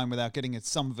sniffing wine without getting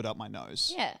some of it up my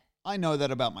nose. Yeah. I know that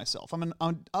about myself. I'm an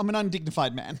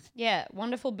undignified man. Yeah,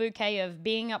 wonderful bouquet of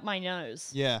being up my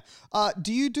nose. Yeah.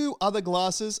 Do you do other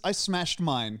glasses? I smashed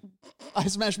mine. I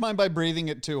smashed mine by breathing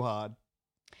it too hard.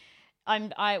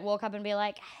 I walk up and be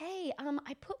like, hey,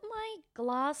 I put my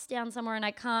glass down somewhere and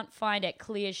I can't find it.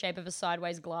 Clear shape of a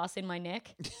sideways glass in my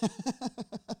neck.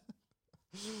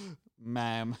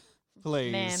 Ma'am.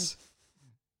 Please. Ma'am.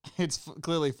 It's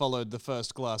clearly followed the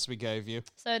first glass we gave you.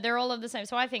 So they're all of the same.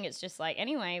 So I think it's just like,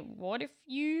 anyway, what if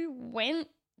you went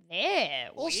there?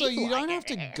 Also, you don't have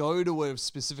to go to a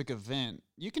specific event.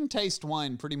 You can taste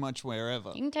wine pretty much wherever.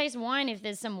 You can taste wine if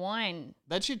there's some wine.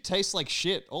 That should taste like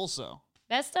shit also.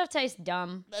 That stuff tastes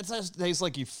dumb. That tastes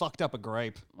like you fucked up a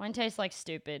grape. Wine tastes like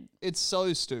stupid. It's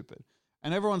so stupid.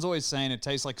 And everyone's always saying it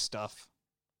tastes like stuff.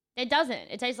 It doesn't.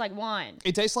 It tastes like wine.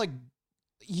 It tastes like...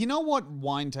 You know what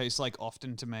wine tastes like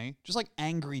often to me? Just like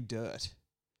angry dirt.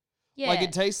 Yeah. Like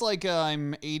it tastes like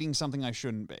I'm eating something I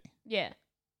shouldn't be. Yeah.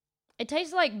 It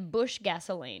tastes like bush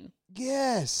gasoline.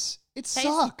 Yes. It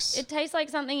sucks. It tastes like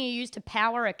something you use to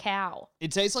power a cow.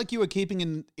 It tastes like you were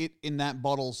keeping it in that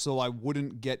bottle so I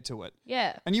wouldn't get to it.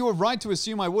 Yeah. And you were right to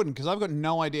assume I wouldn't because I've got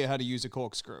no idea how to use a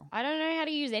corkscrew. I don't know how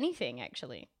to use anything,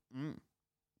 actually.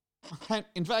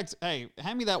 In fact, hey,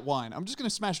 hand me that wine. I'm just going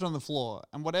to smash it on the floor.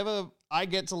 And whatever I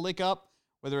get to lick up,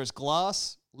 whether it's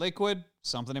glass, liquid,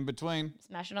 something in between.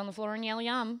 Smash it on the floor and yell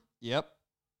yum. Yep.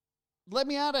 Let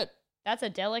me at it. That's a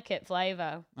delicate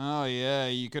flavor. Oh, yeah.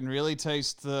 You can really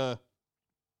taste the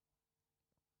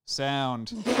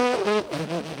sound. Yeah,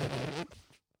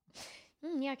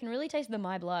 I can really taste the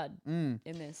my blood in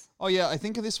this. Oh, yeah. I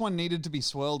think this one needed to be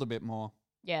swirled a bit more.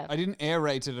 Yeah. I didn't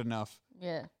aerate it enough.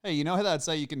 Yeah. Hey, you know how they'd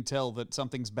say you can tell that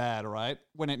something's bad, right?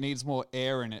 When it needs more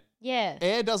air in it. Yeah.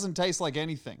 Air doesn't taste like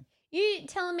anything. You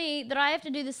telling me that I have to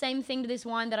do the same thing to this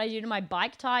wine that I do to my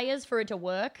bike tires for it to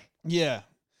work? Yeah.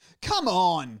 Come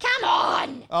on. Come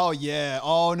on! Oh, yeah.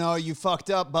 Oh, no, you fucked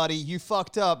up, buddy. You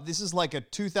fucked up. This is like a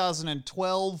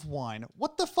 2012 wine.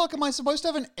 What the fuck? Am I supposed to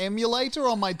have an emulator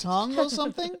on my tongue or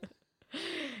something?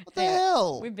 What the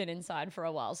hell? We've been inside for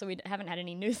a while, so we haven't had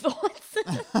any new thoughts.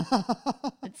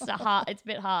 It's a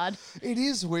bit hard. It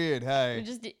is weird, hey. We're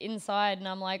just inside, and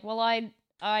I'm like, well,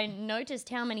 I noticed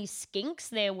how many skinks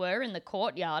there were in the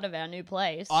courtyard of our new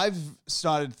place. I've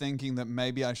started thinking that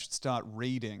maybe I should start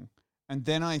reading. And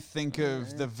then I think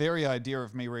of the very idea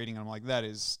of me reading, and I'm like, that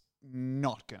is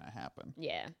not going to happen.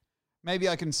 Yeah. Maybe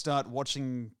I can start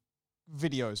watching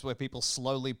videos where people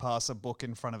slowly pass a book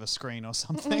in front of a screen or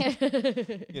something.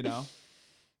 You know?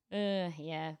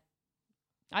 Yeah.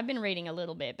 I've been reading a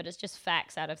little bit, but it's just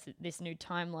facts out of this new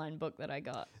timeline book that I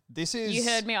got. This is... You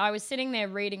heard me. I was sitting there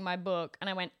reading my book, and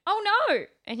I went, oh, no.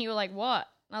 And you were like, what?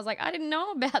 And I was like, I didn't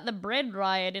know about the bread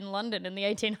riot in London in the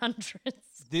 1800s.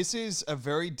 This is a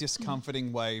very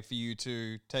discomforting way for you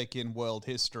to take in world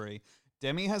history.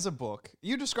 Demi has a book.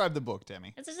 You describe the book,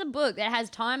 Demi. It's just a book that has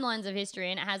timelines of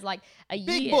history, and it has like a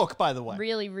big year. Book, by the way.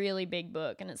 Really, really big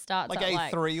book, and it starts like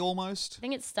at A3 almost. I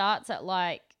think it starts at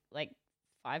like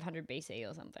 500 BC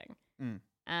or something.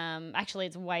 Actually,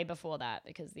 it's way before that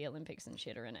because the Olympics and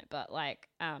shit are in it. But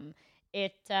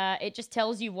it just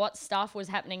tells you what stuff was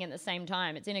happening at the same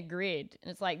time. It's in a grid,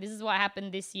 and it's like this is what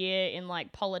happened this year in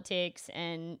like politics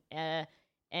and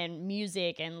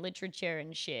music and literature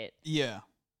and shit. Yeah.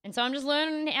 And so I'm just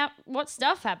learning what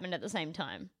stuff happened at the same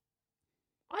time.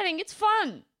 I think it's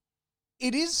fun.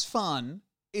 It is fun.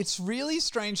 It's really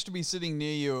strange to be sitting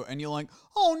near you and you're like,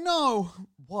 oh no.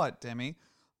 What, Demi?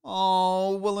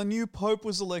 Oh, well, a new pope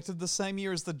was elected the same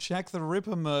year as the Jack the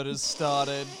Ripper murders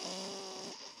started.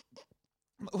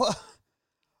 Well,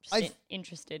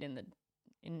 interested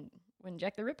in when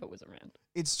Jack the Ripper was around.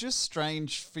 It's just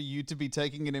strange for you to be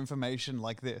taking in information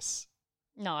like this.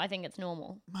 No, I think it's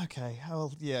normal. Okay,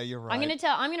 well, yeah, you're right.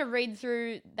 I'm gonna read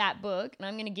through that book and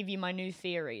I'm gonna give you my new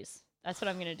theories. That's what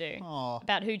I'm gonna do.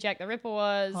 About who Jack the Ripper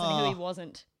was and who he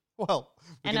wasn't. Well,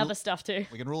 and other stuff too.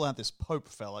 We can rule out this Pope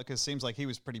fella because it seems like he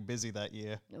was pretty busy that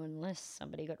year. Unless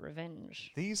somebody got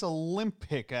revenge. These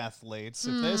Olympic athletes,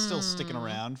 if they're still sticking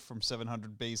around from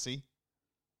 700 BC.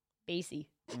 BC.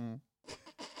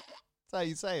 That's how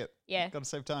you say it. Yeah. Got to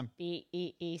save time.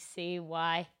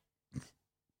 BEECY.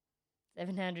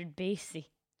 700 BC.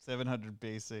 700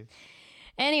 BC.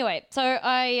 Anyway, so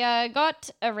I got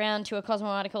around to a Cosmo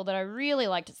article that I really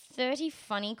liked. 30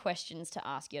 funny questions to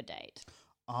ask your date.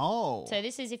 Oh. So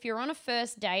this is if you're on a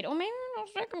first date or maybe on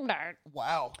a second date.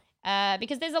 Wow.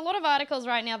 Because there's a lot of articles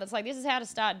right now that's like, this is how to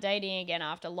start dating again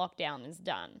after lockdown is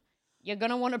done. You're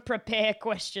going to want to prepare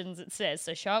questions, it says.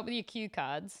 So show up with your cue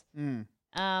cards.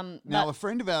 Now, a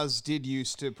friend of ours did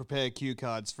used to prepare cue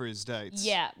cards for his dates.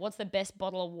 Yeah. What's the best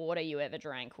bottle of water you ever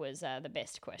drank was the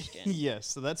best question. Yes,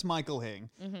 so that's Michael Hing.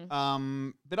 Mm-hmm.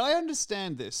 But I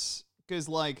understand this because,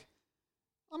 like,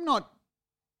 I'm not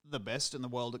the best in the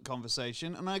world at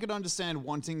conversation, and I could understand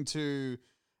wanting to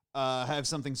have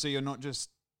something so you're not just...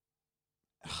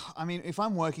 I mean, if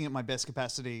I'm working at my best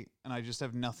capacity and I just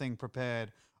have nothing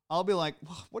prepared, I'll be like,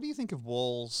 what do you think of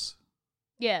walls?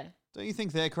 Yeah. Don't you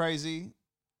think they're crazy?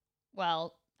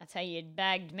 Well, that's how you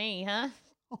bagged me, huh?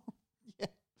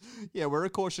 Yeah, we're a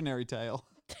cautionary tale.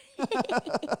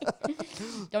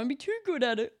 Don't be too good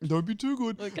at it. Don't be too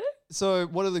good. Okay. So,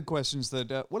 what are the questions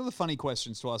that? What are the funny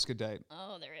questions to ask a date?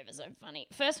 Oh, they're ever so funny.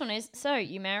 First one is, so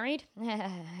you married?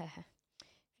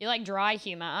 If you like dry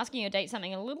humor, asking your date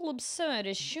something a little absurd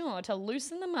is sure to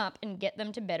loosen them up and get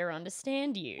them to better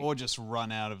understand you. Or just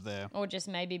run out of there. Or just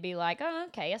maybe be like, oh,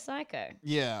 okay, a psycho.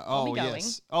 Yeah. I'll be Oh, going.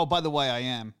 yes. Oh, by the way, I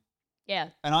am. Yeah.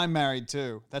 And I'm married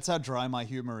too. That's how dry my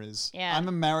humor is. Yeah. I'm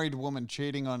a married woman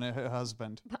cheating on her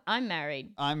husband. I'm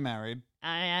married. I'm married.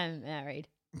 I am married.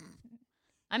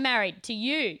 I'm married to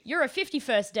you. You're a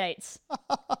 51st dates.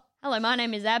 Hello, my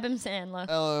name is Adam Sandler.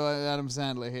 Hello, Adam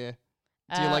Sandler here.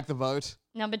 Do you like the vote?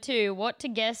 Number 2, want to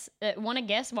guess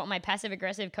what my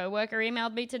passive-aggressive coworker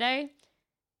emailed me today?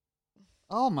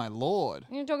 Oh, my Lord.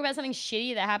 I'm going to talk about something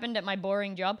shitty that happened at my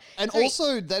boring job. And 3,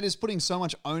 also, that is putting so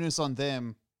much onus on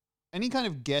them. Any kind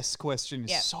of guess question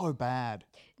is so bad.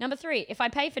 Number 3, if I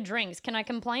pay for drinks, can I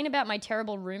complain about my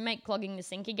terrible roommate clogging the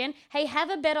sink again? Hey, have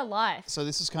a better life. So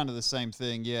this is kind of the same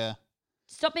thing, yeah.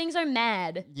 Stop being so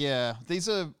mad. Yeah. These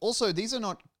are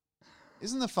not...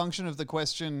 Isn't the function of the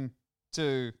question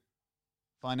to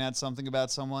find out something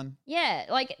about someone? Yeah,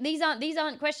 like these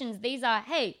aren't questions. These are,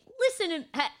 hey, listen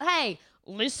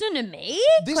to me?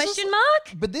 Question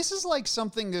mark? But this is like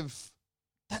something of...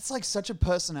 That's like such a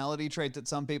personality trait that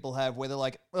some people have where they're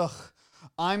like, ugh,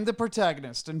 I'm the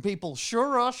protagonist and people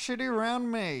sure are shitty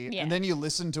around me. Yeah. And then you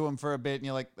listen to them for a bit and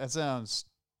you're like, that sounds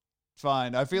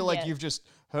fine. I feel like you've just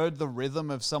heard the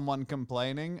rhythm of someone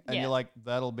complaining and you're like,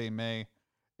 that'll be me.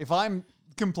 If I'm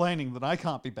complaining, then I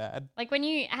can't be bad. Like when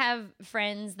you have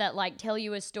friends that like tell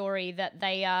you a story that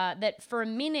they are, that for a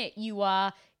minute you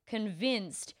are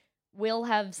convinced will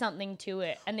have something to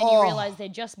it. And then you realize they're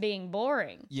just being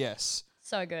boring. Yes.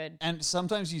 So good. And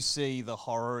sometimes you see the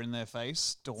horror in their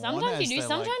face dawn. Sometimes you do,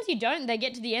 sometimes like, you don't. They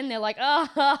get to the end, they're like, oh,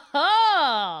 ha,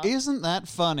 ha. Isn't that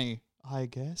funny? I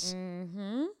guess.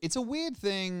 Mm-hmm. It's a weird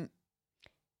thing.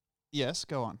 Yes,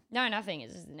 go on. No, nothing.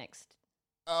 Is the next.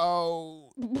 Oh.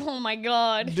 Oh my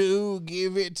God. Do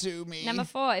give it to me. Number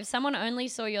 4, if someone only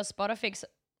saw your Spotify...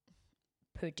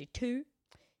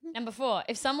 Number 4,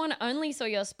 if someone only saw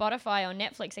your Spotify or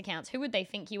Netflix accounts, who would they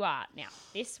think you are? Now,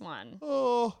 this one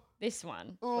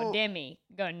for Demi,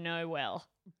 go no well.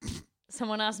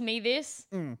 Someone asked me this,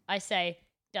 I say,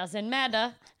 doesn't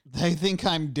matter. They think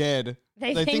I'm dead.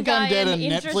 They think I'm dead and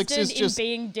Netflix is just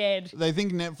being dead. They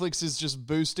think Netflix is just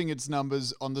boosting its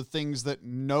numbers on the things that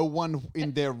no one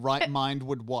in their right mind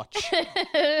would watch.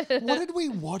 What did we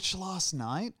watch last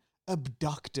night?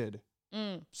 Abducted.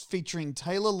 Featuring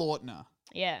Taylor Lautner.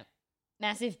 Yeah.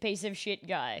 Massive piece of shit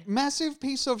guy. Massive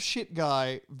piece of shit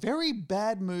guy. Very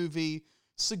bad movie.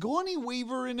 Sigourney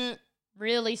Weaver in it.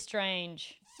 Really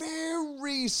strange.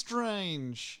 Very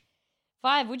strange.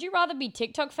 5, would you rather be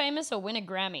TikTok famous or win a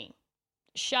Grammy?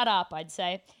 Shut up, I'd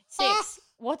say. 6,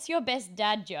 what's your best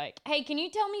dad joke? Hey, can you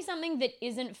tell me something that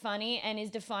isn't funny and is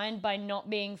defined by not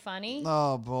being funny?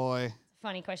 Oh, boy.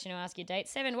 Funny question to ask your date.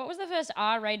 7, what was the first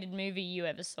R-rated movie you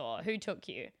ever saw? Who took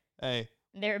you? Hey.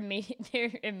 They're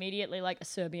immediately like a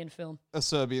Serbian film. A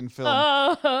Serbian film.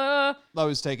 I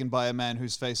was taken by a man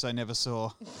whose face I never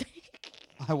saw.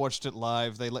 I watched it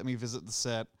live. They let me visit the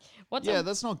set.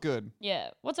 That's not good. Yeah.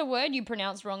 What's a word you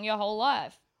pronounced wrong your whole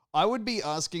life? I would be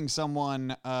asking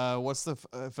someone, what's the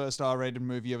first R-rated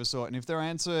movie you ever saw? And if their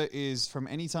answer is from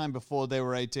any time before they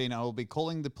were 18, I will be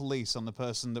calling the police on the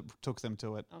person that took them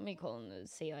to it. I'll be calling the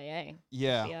CIA.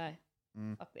 Yeah.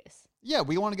 FBI. Fuck this. Yeah,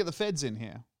 we want to get the feds in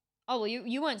here. Oh, well,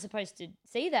 you weren't supposed to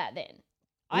see that then.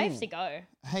 I have to go.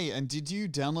 Hey, and did you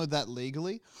download that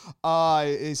legally?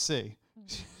 I see.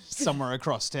 Somewhere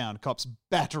across town, cops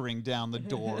battering down the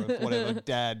door of whatever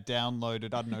dad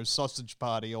downloaded, I don't know, Sausage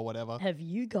Party or whatever. Have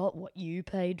you got what you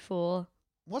paid for?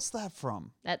 What's that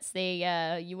from? That's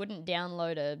the, you wouldn't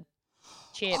download a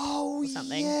chip or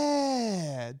something.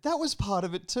 Yeah. That was part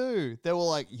of it too. They were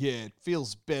like, yeah, it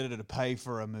feels better to pay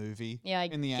for a movie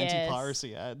in the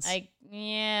anti-piracy ads. It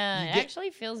actually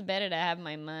feels better to have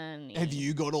my money. Have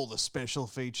you got all the special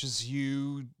features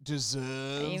you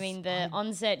deserve? You mean the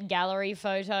on-set gallery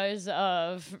photos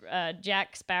of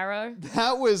Jack Sparrow?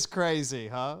 That was crazy,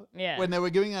 huh? Yeah. When they were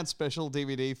giving out special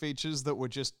DVD features that were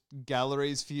just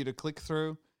galleries for you to click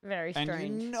through. Very strange.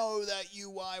 And you know that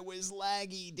UI was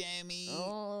laggy, Demi.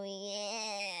 Oh,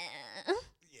 yeah.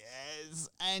 Yes.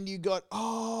 And you got,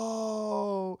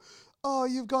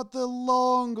 you've got the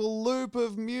long loop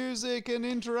of music and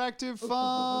interactive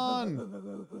fun.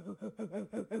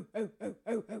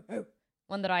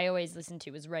 One that I always listen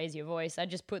to was Raise Your Voice. I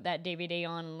just put that DVD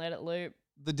on and let it loop.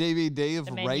 The DVD of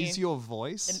The menu. Raise Your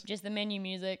Voice? Just the menu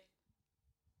music.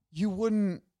 You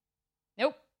wouldn't...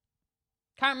 Nope.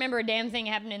 Can't remember a damn thing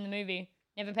happened in the movie.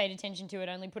 Never paid attention to it,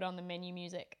 only put on the menu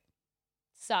music.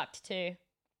 Sucked too. It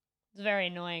was very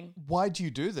annoying. Why'd you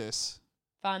do this?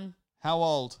 Fun. How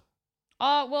old?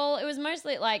 Oh, well, it was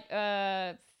mostly like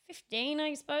 15,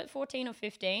 I suppose, 14 or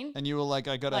 15. And you were like,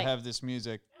 I gotta Like- have this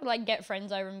music. Like get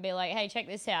friends over and be like, hey, check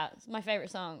this out. It's my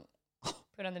favorite song.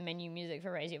 Put on the menu music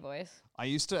for Raise Your Voice. I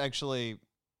used to actually...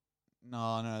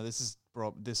 No, this is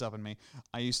brought this up in me.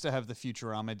 I used to have the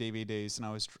Futurama DVDs,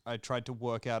 and I tried to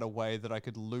work out a way that I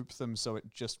could loop them so it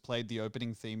just played the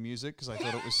opening theme music because I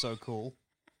thought it was so cool.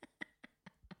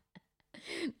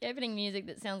 The opening music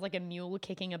that sounds like a mule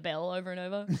kicking a bell over and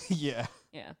over. Yeah.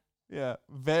 Yeah.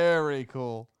 Very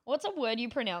cool. What's a word you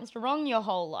pronounced wrong your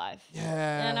whole life?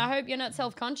 Yeah. And I hope you're not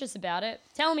self-conscious about it.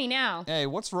 Tell me now. Hey,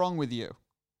 what's wrong with you?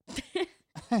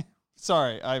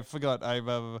 Sorry, I forgot.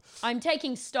 I'm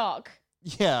taking stock.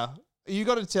 Yeah, you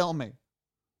got to tell me.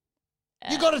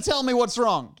 You got to tell me what's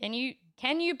wrong.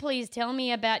 Can you please tell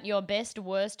me about your best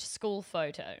worst school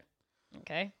photo?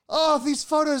 Okay. Oh, these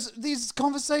photos, these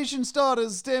conversation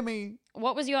starters, Demi.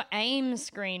 What was your AIM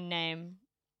screen name?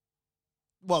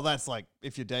 Well, that's like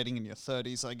if you're dating in your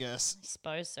 30s, I guess. I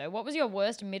suppose so. What was your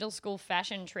worst middle school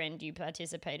fashion trend you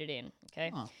participated in?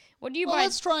 Okay. Huh. What do you Well, buy?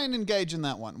 let's try and engage in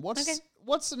that one. Okay.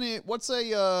 What's a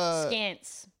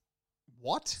Scants.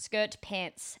 what? Skirt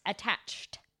pants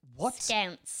attached. What?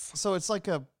 Scants. So it's like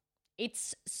a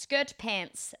It's skirt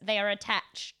pants. They are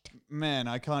attached. man.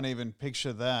 I can't even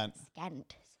picture that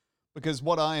Scant. because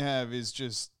what I have is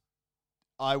just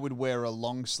I would wear a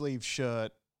long sleeve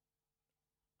shirt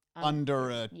under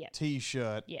a Yep.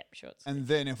 t-shirt, Yep, shorts. and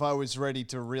then if I was ready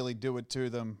to really do it to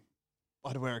them,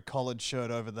 I'd wear a collared shirt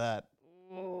over that.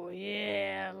 Oh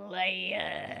yeah,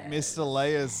 Leia. Mr.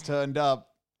 Layers turned up.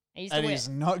 I used to And wear. he's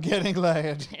not getting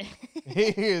laid. He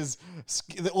is.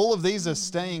 All of these are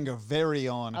staying very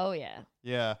on. Oh yeah.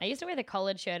 Yeah. I used to wear the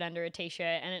collared shirt under a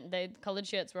t-shirt, and the collared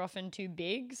shirts were often too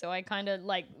big, so I kind of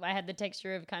I had the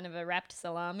texture of kind of a wrapped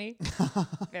salami.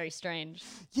 Very strange.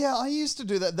 Yeah, I used to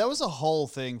do that. That was a whole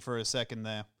thing for a second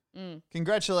there. Mm.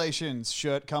 Congratulations,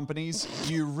 shirt companies.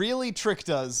 You really tricked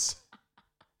us.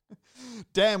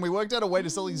 Damn, we worked out a way to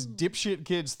sell these dipshit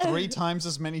kids 3 times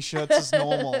as many shirts as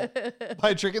normal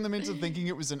by tricking them into thinking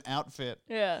it was an outfit.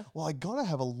 Yeah. Well, I gotta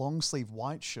have a long sleeve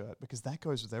white shirt because that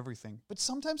goes with everything. But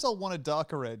sometimes I'll want a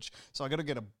darker edge, so I gotta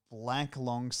get a black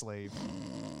long sleeve.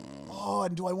 Oh,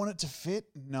 and do I want it to fit?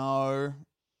 No.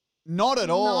 Not at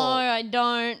all. No, I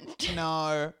don't.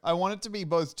 No. I want it to be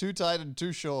both too tight and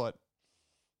too short.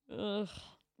 Ugh.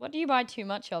 What do you buy too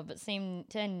much of but seem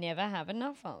to never have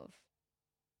enough of?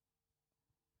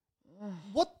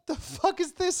 What the fuck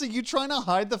is this? Are you trying to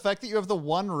hide the fact that you have the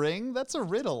one ring? That's a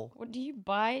riddle. What do you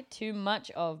buy too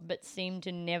much of but seem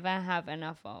to never have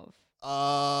enough of?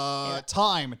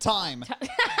 Time.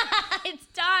 It's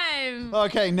time.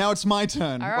 Okay, now it's my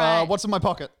turn. All right. What's in my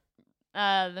pocket?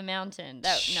 The mountain.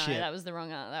 No, Shit. that was the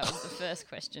wrong answer. That was the first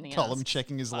question he Column asked.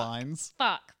 checking his lines.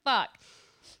 Fuck.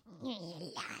 Line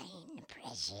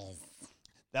precious.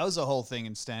 That was a whole thing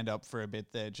in stand-up for a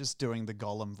bit there, just doing the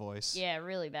Gollum voice. Yeah,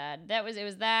 really bad. It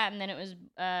was that, and then it was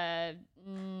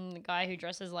the guy who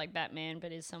dresses like Batman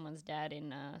but is someone's dad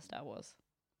in Star Wars.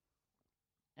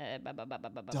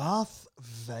 Darth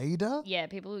Vader? Yeah,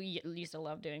 people used to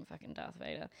love doing fucking Darth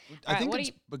Vader. I think what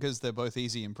it's because they're both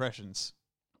easy impressions.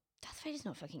 Darth Vader's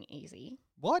not fucking easy.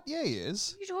 What? Yeah, he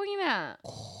is. What are you talking about?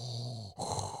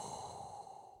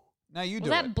 Now you Was do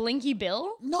that it. Blinky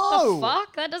Bill? No! The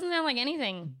fuck? That doesn't sound like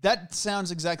anything. That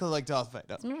sounds exactly like Darth Vader.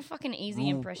 It's not a fucking easy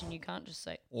impression. You can't just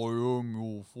say. I am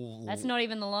your father. That's not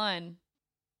even the line.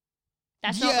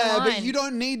 That's not the Yeah, line. but you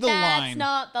don't need the That's line.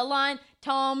 not the line.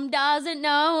 Tom doesn't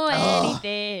know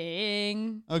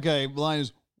anything. Okay, line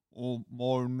is, oh,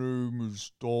 my name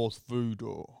is Darth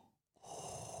Vader.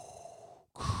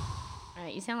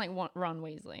 Alright, you sound like Ron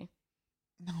Weasley.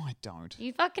 No, I don't.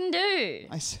 You fucking do.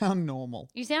 I sound normal.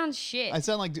 You sound shit. I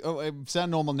sound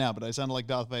normal now, but I sounded like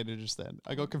Darth Vader just then.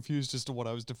 I got confused as to what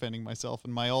I was defending myself,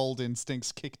 and my old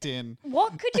instincts kicked in.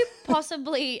 What could you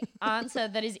possibly answer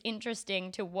that is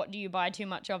interesting to what do you buy too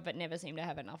much of but never seem to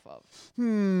have enough of?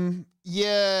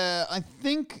 Yeah, I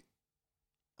think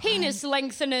Penis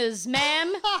lengtheners,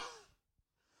 ma'am.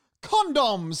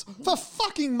 condoms for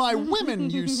fucking my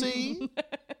women, you see.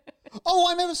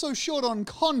 Oh, I'm ever so short on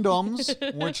condoms,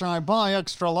 which I buy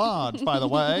extra large, by the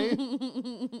way.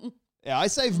 Yeah, I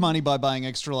save money by buying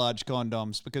extra large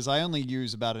condoms because I only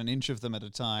use about an inch of them at a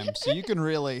time. So you can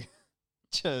really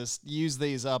just use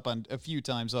these up a few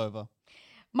times over.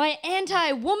 My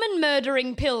anti-woman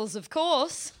murdering pills, of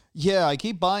course. Yeah, I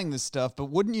keep buying this stuff, but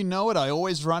wouldn't you know it, I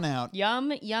always run out.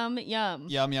 Yum, yum, yum.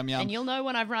 Yum, yum, yum. And you'll know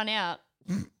when I've run out.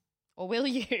 Or will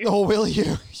you? Or will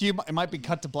you? It might be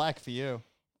cut to black for you.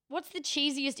 What's the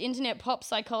cheesiest internet pop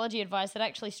psychology advice that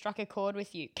actually struck a chord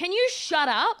with you? Can you shut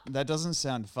up? That doesn't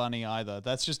sound funny either.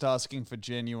 That's just asking for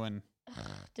genuine.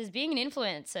 Does being an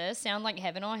influencer sound like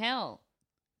heaven or hell?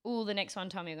 Ooh, the next one,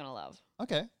 Tommy, you're going to love.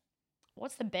 Okay.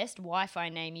 What's the best Wi-Fi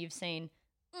name you've seen?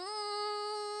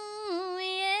 Ooh,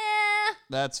 yeah.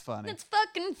 That's funny. That's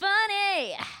fucking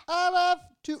funny. I love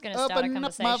to gonna start a open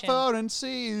up my conversation. phone and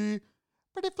see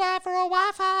pretty fly for a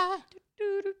Wi-Fi.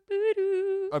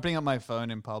 Opening up my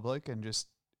phone in public and just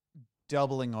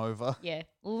doubling over. Yeah.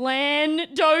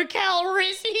 Lando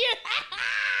Calrissian.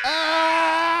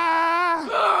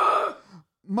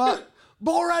 My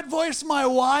Borat voiced my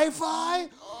Wi-Fi?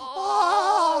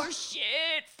 Oh,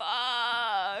 shit,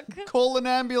 fuck. Call an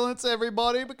ambulance,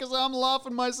 everybody, because I'm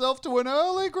laughing myself to an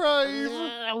early grave.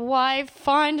 Why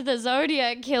find the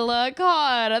Zodiac Killer?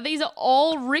 God, these are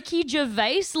all Ricky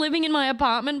Gervais living in my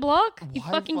apartment block? You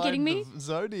Why fucking kidding find me? the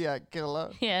Zodiac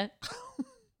Killer. Yeah.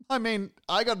 I mean,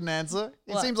 I got an answer.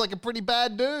 He What? seems like a pretty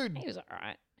bad dude. He was all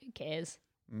right. Who cares?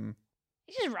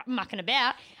 He's just mucking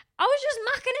about. I was just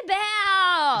mucking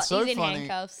about. It's so He's in funny.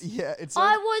 handcuffs. Yeah, it's so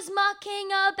I was mucking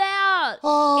about.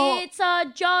 Oh. It's a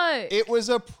joke. It was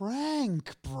a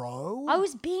prank, bro. I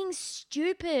was being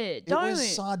stupid. Don't. It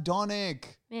was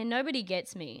sardonic. Man, nobody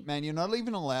gets me. Man, you're not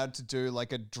even allowed to do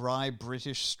like a dry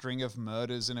British string of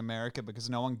murders in America because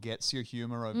no one gets your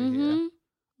humor over here.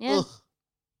 Yeah. Ugh.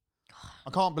 I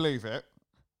can't believe it.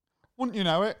 Wouldn't you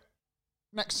know it?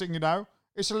 Next thing you know,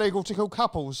 it's illegal to kill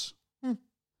couples.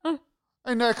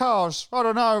 In their cars. I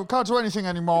don't know. Can't do anything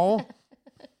anymore.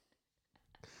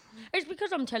 It's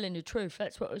because I'm telling the truth.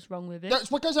 That's what was wrong with it.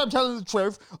 That's because I'm telling the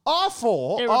truth. I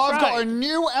thought They were I've got a right.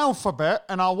 new alphabet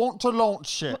and I want to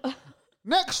launch it.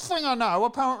 Next thing I know,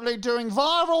 apparently doing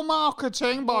viral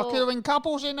marketing by killing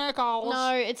couples in their cars.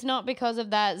 No, it's not because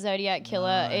of that Zodiac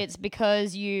Killer. It's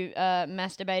because you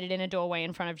masturbated in a doorway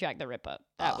in front of Jack the Ripper.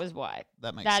 That was why.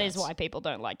 that makes That is sense. why people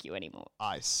don't like you anymore.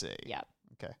 I see. Yeah.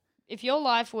 Okay. If your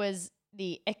life was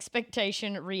the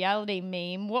expectation reality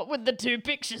meme, what would the two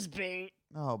pictures be?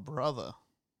 Oh, brother.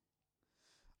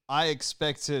 I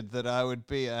expected that I would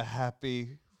be a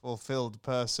happy, fulfilled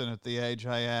person at the age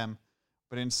I am,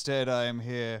 but instead I am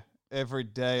here every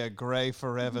day, a grey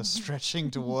forever stretching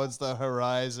towards the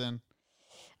horizon,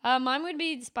 Mine would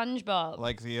be SpongeBob.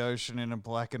 like the ocean in a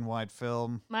black and white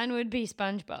film, Mine would be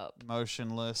SpongeBob.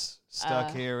 motionless,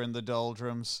 stuck here in the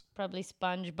doldrums. Probably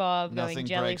SpongeBob Nothing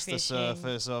going breaks the jellyfishing.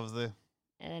 surface of the...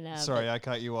 And, Sorry, but, I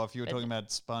cut you off. You were but talking about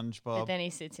SpongeBob. but then he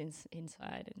sits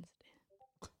inside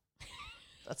instead.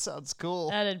 That sounds cool.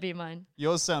 That'd be mine.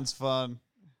 Yours sounds fun.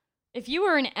 If you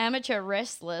were an amateur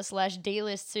wrestler /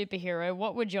 D-list superhero,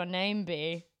 what would your name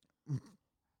be?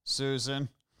 Susan.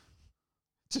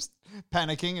 Just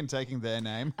panicking and taking their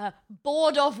name.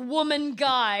 Bored of woman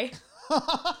guy.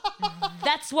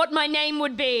 That's what my name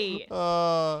would be.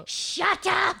 Shut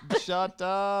up. Shut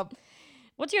up.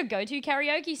 What's your go-to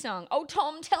karaoke song? Oh,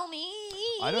 Tom, tell me.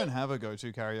 I don't have a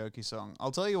go-to karaoke song. I'll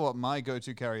tell you what my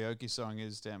go-to karaoke song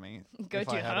is, Demi. Go if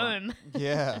I to had home. one.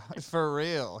 Yeah, for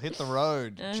real. Hit the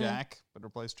road, Jack. But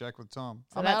replace Jack with Tom.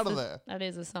 So I'm that's out of there. That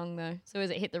is a song, though. So is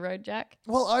it Hit the Road, Jack?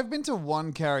 Well, I've been to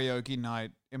one karaoke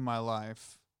night in my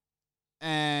life,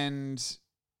 and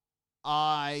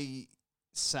I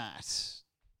sat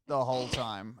the whole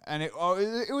time. And it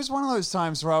was one of those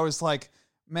times where I was like,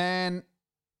 man,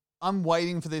 I'm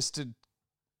waiting for this to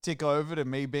tick over to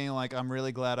me being like, I'm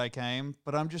really glad I came.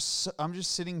 But I'm just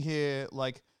sitting here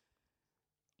like,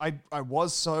 I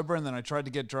was sober and then I tried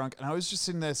to get drunk and I was just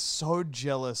sitting there so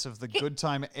jealous of the good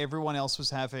time everyone else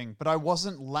was having. But I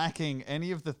wasn't lacking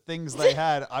any of the things they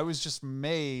had. I was just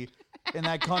me in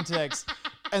that context.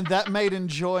 And that made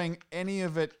enjoying any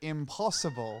of it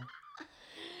impossible.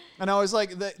 And I was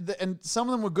like, and some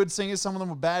of them were good singers, some of them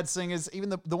were bad singers. Even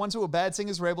the ones who were bad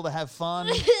singers were able to have fun.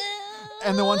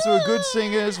 And the ones who were good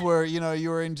singers were, you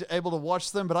were able to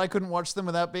watch them, but I couldn't watch them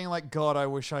without being like, God, I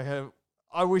wish I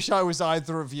was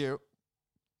either of you.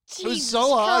 Jesus It was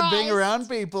so hard being Christ. around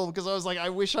people because I was like, I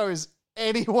wish I was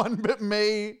anyone but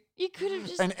me You could have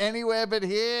just and anywhere but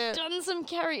here. done some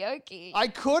karaoke. I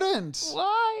couldn't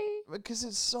Why? because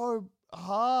it's so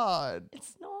hard.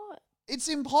 It's not. It's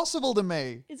impossible to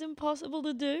me. It's impossible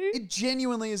to do. It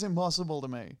genuinely is impossible to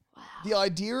me. Wow. The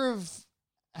idea of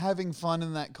having fun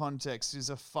in that context is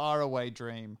a faraway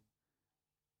dream.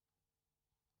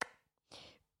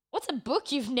 What's a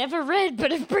book you've never read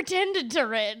but have pretended to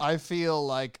read? I feel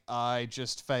like I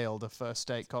just failed a first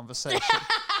date conversation.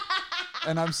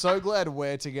 And I'm so glad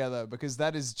we're together because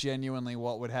that is genuinely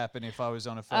what would happen if I was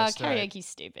on a first date. Karaoke's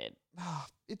stupid.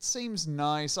 It seems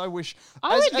nice. I wish.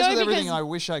 I as would go with everything, because- I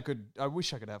wish I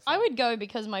could have fun. I would go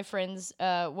because my friends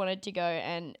wanted to go,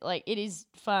 and like it is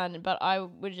fun. But I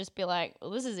would just be like, well,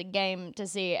 this is a game to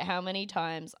see how many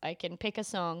times I can pick a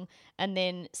song and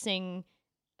then sing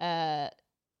the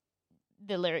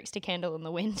lyrics to "Candle in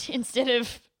the Wind" instead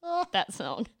of that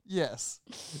song. Yes.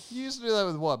 You used to do that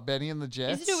with what? Benny and the I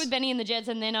Jets? used to do it with Benny and the Jets,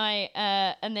 and then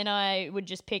I would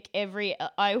just pick every.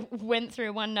 I went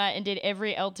through one night and did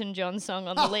every Elton John song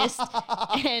on the list,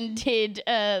 and did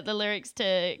the lyrics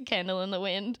to "Candle in the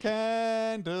Wind."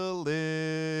 Candle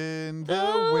in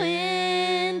the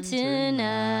wind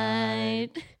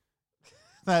tonight.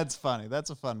 That's funny.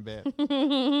 That's a fun bit.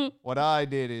 What I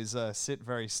did is sit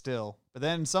very still, but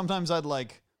then sometimes I'd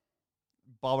like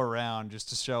bob around just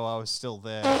to show I was still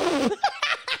there. I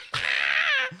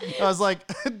was like,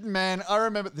 man, I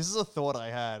remember this is a thought I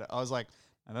had. I was like,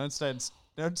 don't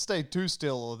stay too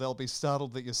still, or they'll be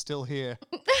startled that you're still here.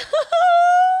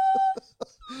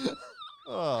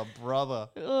 Oh, brother.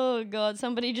 Oh God!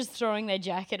 Somebody just throwing their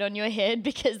jacket on your head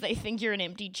because they think you're an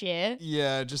empty chair.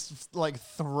 Yeah, just like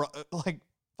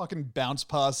fucking bounce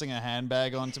passing a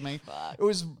handbag onto me. Fuck. It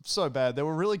was so bad. There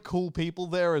were really cool people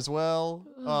there as well.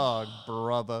 Oh,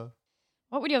 brother.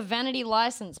 What would your vanity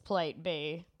license plate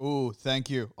be? Ooh,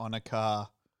 thank you. On a car.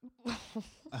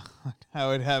 I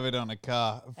would have it on a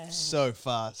car so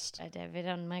fast. I'd have it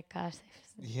on my car.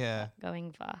 Yeah.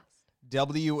 Going fast.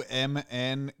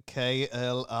 WMNKLR.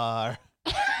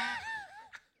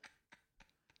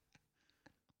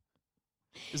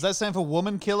 Does that stand for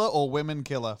woman killer or women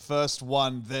killer? First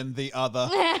one, then the other.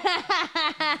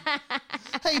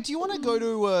 Hey, do you want to go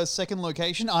to a second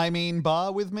location? I mean,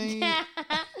 bar with me?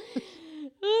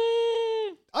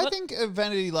 I think a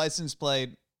vanity license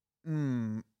plate.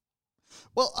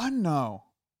 Well, I don't know.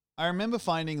 I remember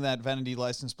finding that vanity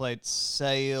license plate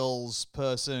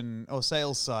salesperson or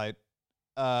sales site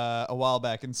a while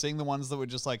back and seeing the ones that were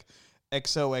just like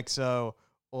XOXO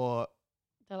or.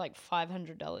 They're like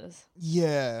 $500.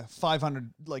 Yeah, $500,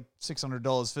 like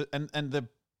 $600 for, and the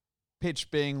pitch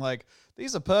being like,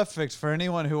 these are perfect for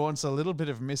anyone who wants a little bit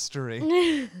of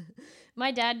mystery.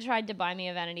 My dad tried to buy me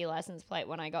a vanity license plate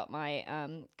when I got my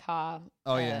car.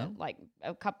 Oh, yeah? Like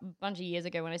a bunch of years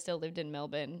ago when I still lived in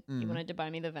Melbourne. He wanted to buy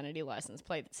me the vanity license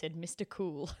plate that said Mr.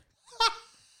 Cool.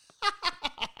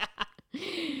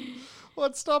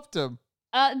 What stopped him?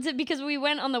 Because we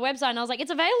went on the website and I was like,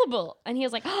 it's available. And he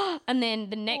was like, oh. And then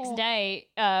the next day,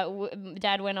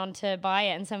 Dad went on to buy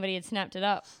it and somebody had snapped it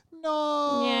up.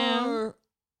 No. Yeah.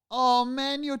 Oh,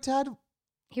 man, your dad.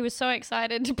 He was so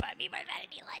excited to buy me my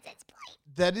vanity license plate.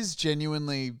 That is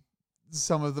genuinely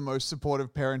some of the most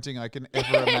supportive parenting I can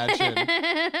ever imagine.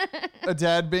 A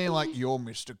dad being like, you're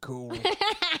Mr. Cool.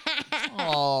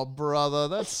 Oh, brother,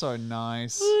 that's so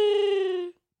nice.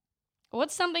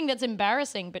 What's something that's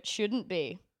embarrassing but shouldn't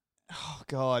be? Oh,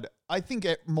 God. I think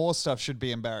more stuff should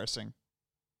be embarrassing.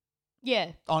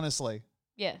 Yeah. Honestly.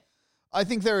 Yeah. I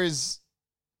think there is...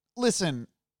 Listen,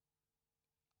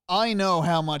 I know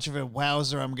how much of a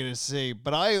wowzer I'm going to see,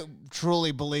 but I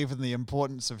truly believe in the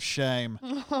importance of shame.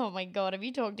 Oh, my God. Have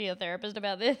you talked to your therapist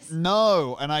about this?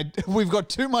 No, and we've got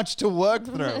too much to work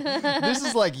through. This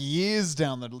is like years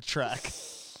down the track.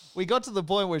 We got to the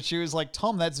point where she was like,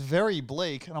 Tom, that's very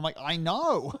bleak. And I'm like, I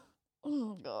know.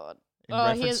 Oh, God. In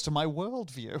reference to my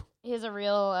worldview. Here's a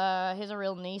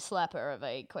real knee slapper of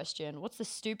a question. What's the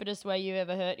stupidest way you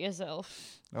ever hurt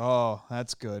yourself? Oh,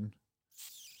 that's good.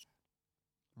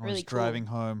 I Really was cool. driving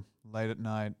home late at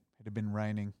night. It had been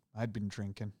raining. I'd been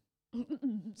drinking.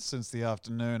 Since the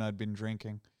afternoon, I'd been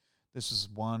drinking. This was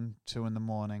 1, 2 in the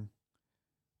morning.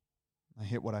 I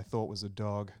hit what I thought was a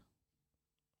dog.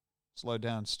 Slowed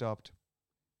down, stopped.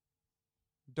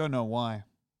 Don't know why.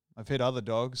 I've hit other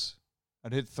dogs.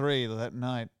 I'd hit 3 that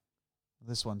night.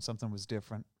 This one, something was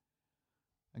different.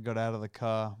 I got out of the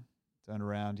car, turned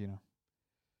around,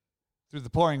 Through the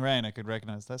pouring rain, I could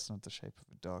recognize that's not the shape of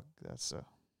a dog. That's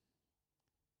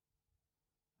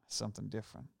something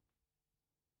different.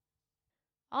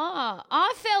 Ah,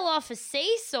 I fell off a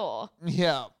seesaw.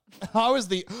 Yeah. I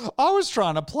was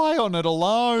trying to play on it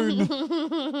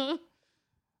alone.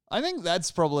 I think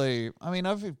that's probably,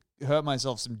 I've hurt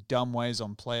myself some dumb ways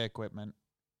on play equipment.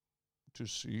 To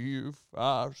see if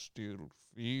I still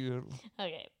feel.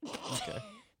 Okay. Okay.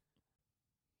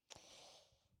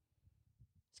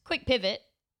 Quick pivot.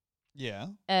 Yeah.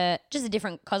 Just a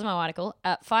different Cosmo article.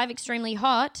 5 extremely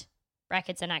hot,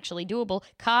 brackets and actually doable,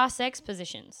 car sex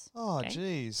positions. Oh, Okay.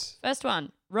 jeez. First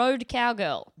one, road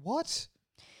cowgirl. What?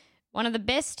 One of the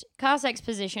best car sex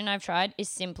position I've tried is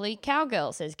simply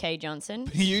cowgirl, says Kay Johnson.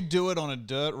 You do it on a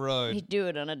dirt road. You do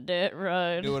it on a dirt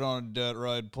road. Do it on a dirt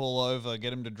road. Pull over.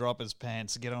 Get him to drop his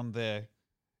pants. Get on there.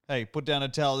 Hey, put down a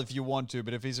towel if you want to,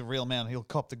 but if he's a real man, he'll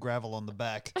cop the gravel on the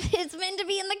back. It's meant to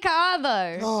be in the car,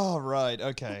 though. Oh, right.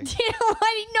 Okay.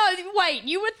 No, wait.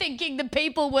 You were thinking the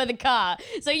people were the car.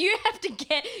 So you have to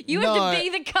have to be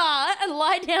the car and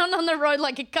lie down on the road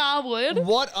like a car would.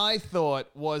 What I thought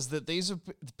was that these are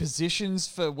positions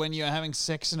for when you're having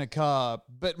sex in a car,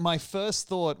 but my first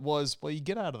thought was, well, you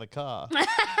get out of the car.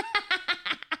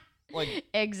 Like,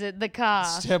 exit the car.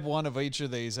 Step one of each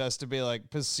of these has to be like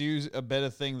pursue a better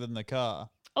thing than the car.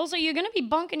 Also, you're going to be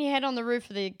bonking your head on the roof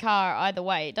of the car either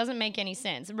way. It doesn't make any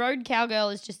sense. Road cowgirl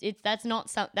is just that's not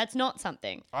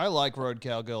something. I like road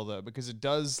cowgirl though because it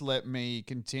does let me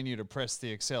continue to press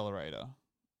the accelerator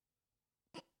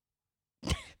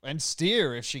and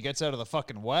steer if she gets out of the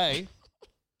fucking way.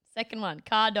 Second one,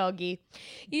 car doggy.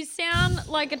 You sound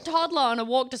like a toddler on a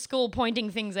walk to school pointing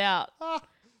things out.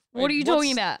 What are you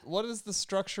talking about? What is the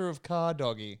structure of car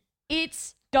doggy?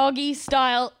 It's doggy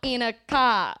style in a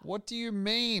car. What do you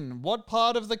mean? What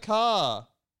part of the car?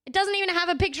 It doesn't even have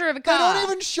a picture of a car. They don't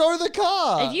even show the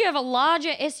car. If you have a larger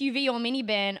SUV or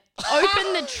minivan,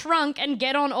 open the trunk and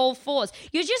get on all fours.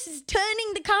 You're just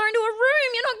turning the car into a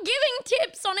room. You're not giving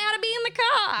tips on how to be in the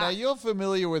car. Now, you're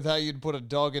familiar with how you'd put a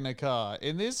dog in a car.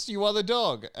 In this, you are the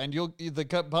dog, and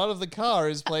the part of the car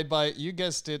is played by, you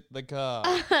guessed it, the car.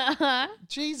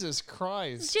 Jesus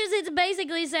Christ. It's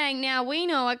basically saying, now we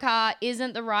know a car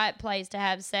isn't the right place to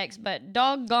have sex, but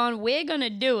doggone, we're going to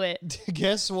do it.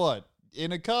 Guess what?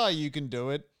 In a car, you can do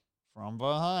it from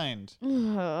behind.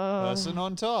 Person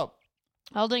on top.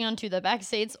 Holding onto the back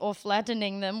seats or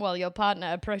flattening them while your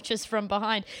partner approaches from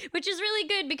behind, which is really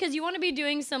good because you want to be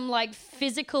doing some like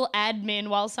physical admin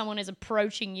while someone is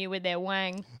approaching you with their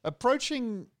wang.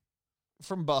 Approaching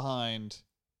from behind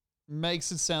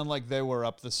makes it sound like they were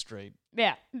up the street.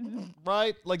 Yeah.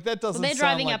 Right? Like that doesn't they're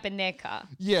driving up in their car.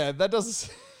 Yeah, that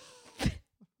doesn't...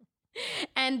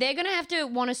 And they're going to have to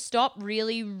want to stop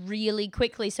really, really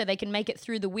quickly so they can make it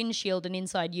through the windshield and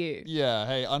inside you. Yeah,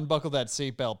 hey, unbuckle that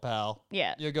seatbelt, pal.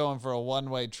 Yeah. You're going for a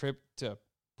one-way trip to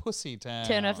Pussy Town.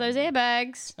 Turn off those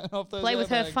airbags. Turn off those Play airbags. with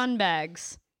her fun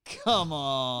bags. Come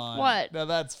on. What? Now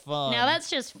that's fun. Now that's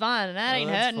just fun. That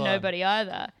ain't hurting nobody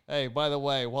either. Hey, by the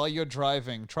way, while you're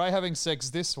driving, try having sex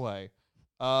this way.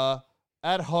 At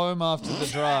home after the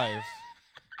drive.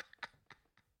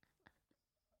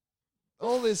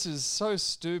 All this is so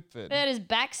stupid. That is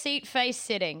backseat face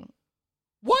sitting.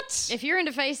 What? If you're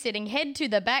into face sitting, head to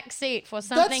the back seat for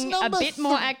something a bit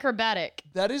more acrobatic.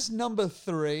 That is number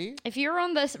 3. If you're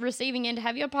on the receiving end,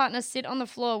 have your partner sit on the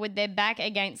floor with their back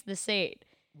against the seat.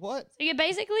 What? So you're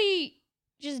basically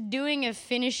just doing a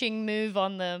finishing move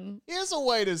on them. Here's a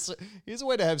way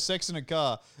to have sex in a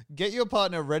car. Get your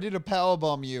partner ready to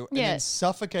powerbomb you and then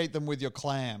suffocate them with your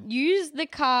clam. Use the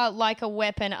car like a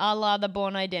weapon, a la the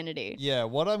Bourne Identity. Yeah,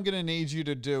 what I'm going to need you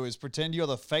to do is pretend you're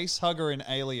the face hugger in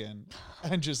Alien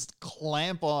and just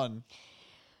clamp on.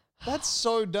 That's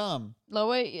so dumb.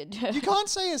 You can't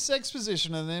say a sex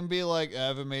position and then be like, I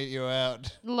haven't made you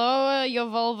out. Lower your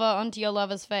vulva onto your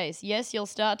lover's face. Yes, you'll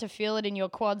start to feel it in your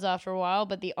quads after a while,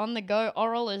 but the on-the-go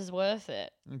oral is worth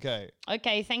it. Okay,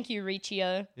 thank you,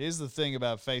 Riccio. Here's the thing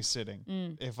about face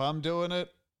sitting. If I'm doing it,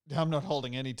 I'm not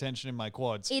holding any tension in my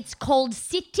quads. It's called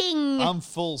sitting. I'm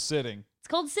full sitting. It's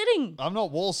called sitting. I'm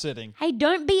not wall sitting. Hey,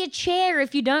 don't be a chair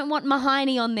if you don't want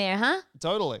Mahoney on there, huh?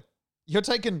 Totally. You're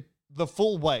taking the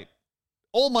full weight.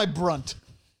 All my brunt.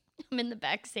 I'm in the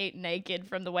back seat naked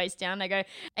from the waist down. I go,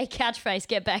 hey, couch face,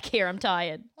 get back here. I'm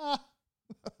tired.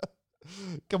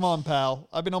 Come on, pal.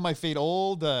 I've been on my feet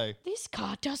all day. This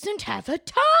car doesn't have a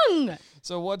tongue.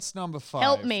 So what's number 5?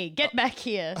 Help me. Get back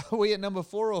here. Are we at number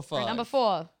 4 or 5? Right, number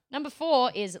 4. Number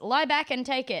 4 is lie back and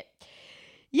take it.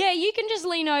 Yeah, you can just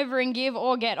lean over and give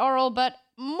or get oral, but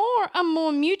a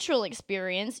more mutual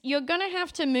experience, you're going to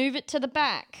have to move it to the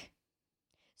back.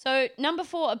 So number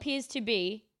 4 appears to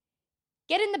be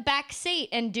get in the back seat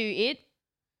and do it.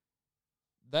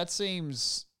 It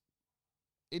seems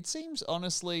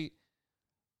honestly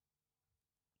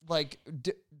like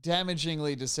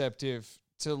damagingly deceptive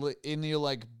in your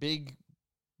like big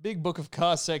book of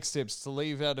car sex tips to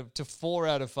leave to 4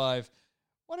 out of 5.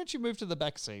 Why don't you move to the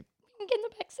back seat? Get in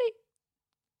the back seat.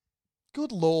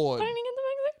 Good Lord. Why don't you get in the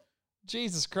back seat?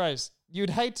 Jesus Christ.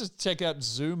 You'd hate to check out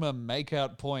Zoomer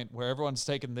Makeout Point where everyone's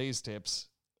taking these tips.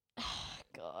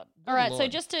 God. All right, Lord. So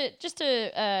just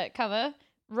to cover,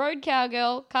 road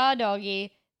cowgirl, car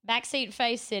doggy, backseat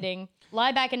face sitting,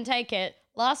 lie back and take it.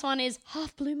 Last one is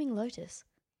half blooming lotus.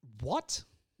 What?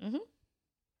 Mm-hmm.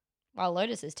 While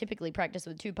Lotus is typically practiced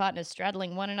with two partners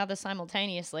straddling one another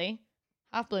simultaneously,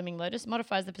 half-blooming Lotus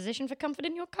modifies the position for comfort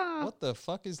in your car. What the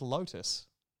fuck is Lotus?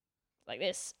 Like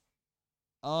this.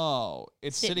 Oh,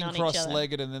 it's Sitting sitting on each other.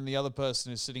 cross-legged and then the other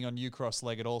person is sitting on you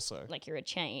cross-legged also. Like you're a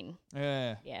chain.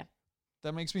 Yeah. Yeah.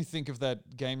 That makes me think of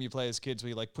that game you play as kids where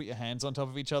you like put your hands on top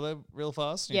of each other real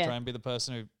fast. And Yeah. You try and be the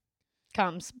person who...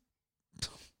 Comes.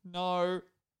 No,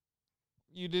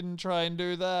 you didn't try and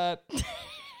do that.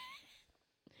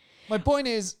 My point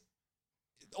is,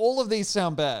 all of these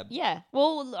sound bad. Yeah.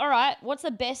 Well, all right. What's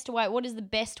the best way? What is the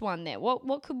best one there?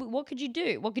 What could you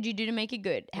do? What could you do to make it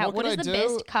good? What is the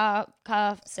best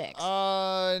car sex?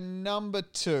 Number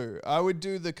 2. I would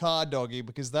do the car doggy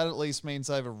because that at least means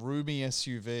I have a roomy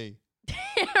SUV.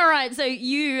 All right, so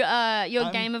you're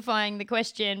gamifying the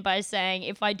question by saying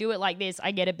if I do it like this,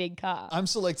 I get a big car. I'm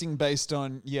selecting based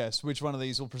on, yes, which one of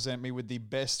these will present me with the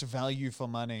best value for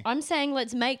money. I'm saying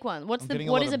let's make one. What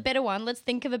is a better one? Let's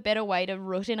think of a better way to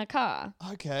root in a car.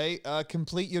 Okay,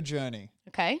 complete your journey.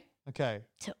 Okay.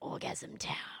 To Orgasm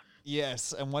Town.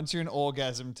 Yes, and once you're in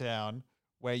Orgasm Town,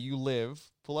 where you live,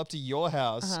 pull up to your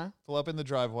house, pull up in the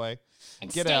driveway,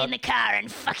 And get stay out. in the car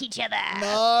and fuck each other.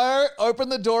 No, open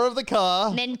the door of the car.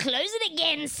 And then close it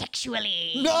again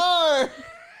sexually. No!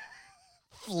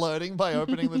 Flirting by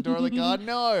opening the door of the car?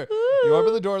 No. You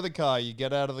open the door of the car, you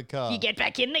get out of the car. You get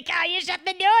back in the car, you shut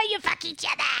the door, you fuck each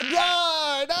other.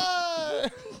 No!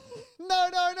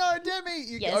 No, Demi.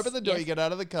 You Yes, open the door, yes. you get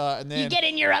out of the car, and then... You get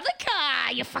in your other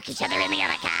car, you fuck each other in the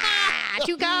other car.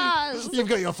 2 cars. You've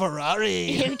got your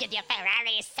Ferrari. You get your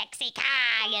Ferrari sexy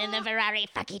car, get in the Ferrari,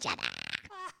 fuck each other.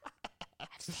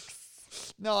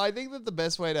 No, I think that the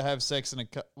best way to have sex in a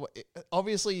car...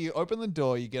 Obviously, you open the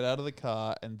door, you get out of the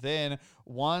car, and then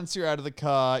once you're out of the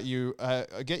car, you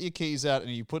get your keys out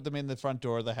and you put them in the front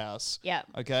door of the house. Yeah.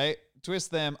 Okay?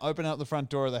 Twist them, open up the front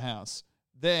door of the house.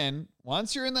 Then,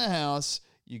 once you're in the house,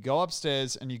 you go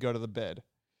upstairs and you go to the bed.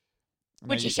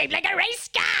 Which is shaped like a race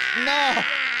car.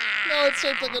 No, it's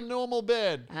shaped like a normal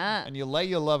bed. Ah. And you lay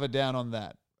your lover down on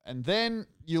that. And then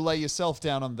you lay yourself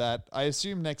down on that, I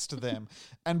assume next to them.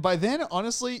 And by then,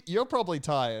 honestly, you're probably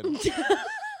tired.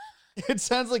 It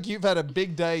sounds like you've had a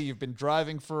big day. You've been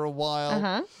driving for a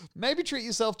while. Maybe treat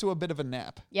yourself to a bit of a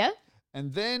nap. Yeah.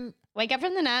 And then... Wake up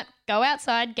from the nap, go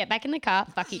outside, get back in the car,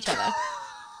 fuck each other.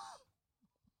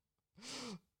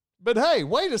 But hey,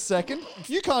 wait a second.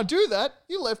 You can't do that.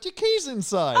 You left your keys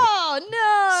inside. Oh,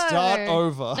 no. Start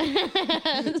over.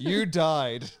 You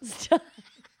died.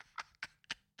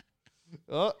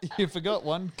 Oh, you forgot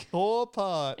one core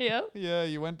part. Yep. Yeah,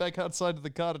 you went back outside to the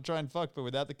car to try and fuck, but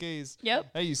without the keys. Yep.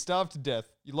 Hey, you starved to death.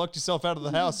 You locked yourself out of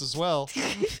the house as well.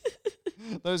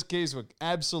 Those keys were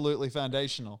absolutely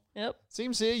foundational. Yep.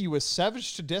 Seems here you were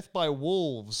savaged to death by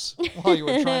wolves while you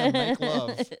were trying to make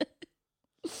love.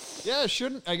 Yeah,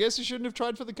 I guess you shouldn't have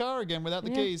tried for the car again without the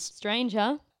keys. Strange,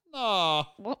 huh? Oh.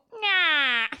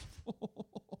 Nah.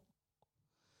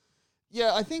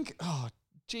 Yeah, I think,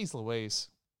 geez Louise.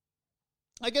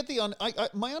 I get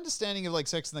my understanding of like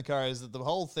sex in the car is that the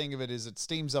whole thing of it is it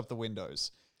steams up the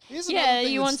windows. Here's another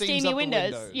thing you that want steams steamy up the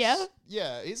windows. Yeah?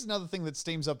 Yeah, here's another thing that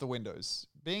steams up the windows.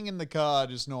 Being in the car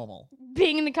just normal.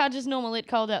 Being in the car just normal, it's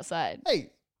cold outside.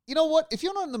 Hey, you know what? If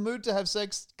you're not in the mood to have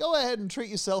sex, go ahead and treat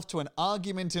yourself to an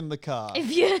argument in the car. If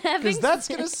you're having Because that's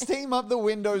going to steam up the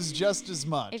windows just as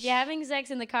much. If you're having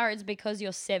sex in the car, it's because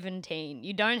you're 17.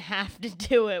 You don't have to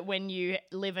do it when you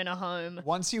live in a home.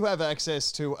 Once you have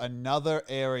access to another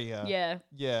area,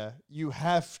 Yeah. you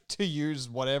have to use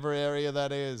whatever area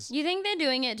that is. You think they're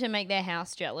doing it to make their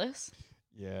house jealous?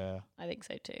 Yeah. I think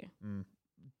so too.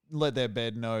 Let their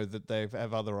bed know that they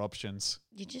have other options.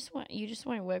 You just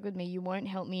won't work with me. You won't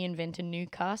help me invent a new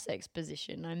car sex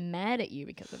position. I'm mad at you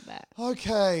because of that.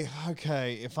 Okay.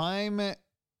 If I'm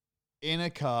in a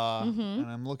car and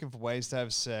I'm looking for ways to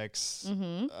have sex,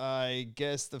 I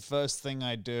guess the first thing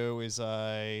I do is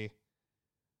I'll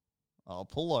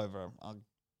pull over. I'll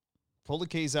pull the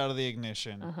keys out of the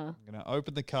ignition. I'm going to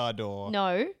open the car door.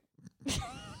 No.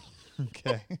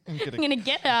 Okay. I'm gonna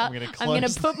get out. I'm gonna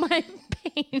put my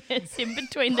penis in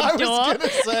between the door. I was gonna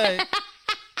say.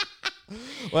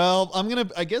 Well,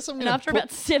 I guess I'm gonna. And after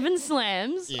about 7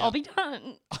 slams, I'll be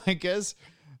done. I guess.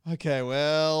 Okay,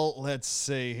 well, let's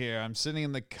see here. I'm sitting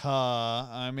in the car.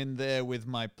 I'm in there with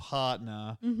my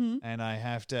partner, and I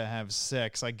have to have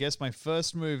sex. I guess my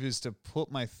first move is to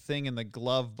put my thing in the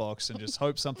glove box and just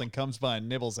hope something comes by and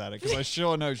nibbles at it, because I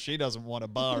sure know she doesn't want a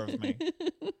bar of me.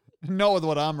 Not with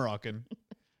what I'm rocking.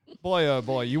 Boy, oh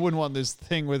boy, you wouldn't want this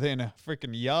thing within a freaking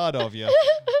yard of you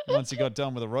once you got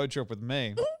done with a road trip with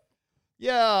me.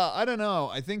 Yeah, I don't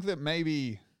know. I think that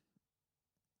maybe,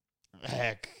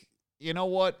 heck, you know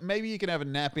what? Maybe you can have a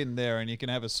nap in there and you can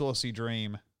have a saucy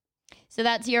dream. So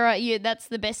that's that's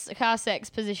the best car sex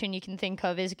position you can think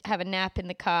of is have a nap in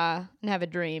the car and have a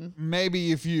dream.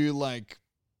 Maybe if you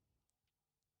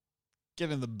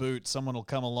get in the boot, someone will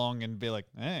come along and be like,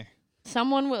 hey.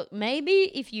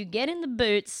 Maybe if you get in the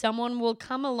boot, someone will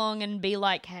come along and be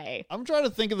like, hey. I'm trying to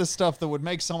think of the stuff that would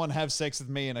make someone have sex with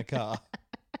me in a car.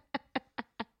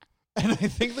 And I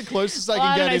think the closest I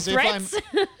can get is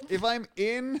if I'm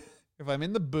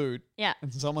in the boot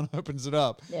and someone opens it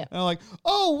up and I'm like,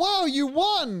 oh, wow, you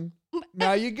won.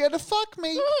 Now you get to fuck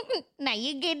me. Now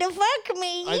you get to fuck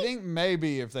me. I think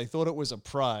maybe if they thought it was a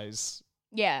prize,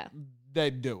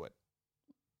 they'd do it.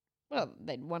 Well,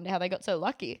 they'd wonder how they got so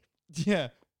lucky. Yeah.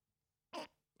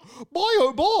 Boy,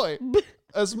 oh boy.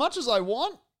 As much as I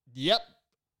want, yep.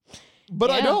 But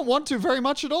I don't want to very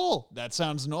much at all. That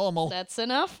sounds normal. That's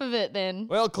enough of it then.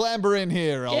 Well, clamber in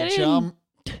here, old chum.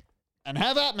 And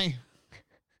have at me.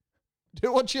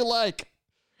 Do what you like.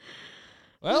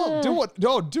 Well,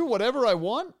 do whatever I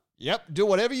want. Yep, do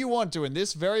whatever you want to in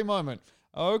this very moment.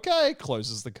 Okay,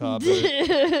 closes the car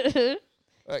boot.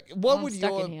 What would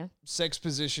your sex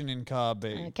position in car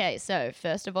be? Okay, so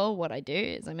first of all, what I do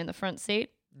is I'm in the front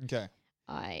seat. Okay.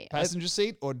 Passenger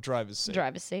seat or driver's seat?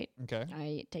 Driver's seat. Okay.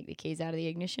 I take the keys out of the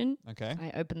ignition. Okay.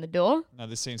 I open the door. Now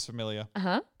this seems familiar.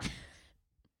 Uh-huh.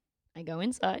 I go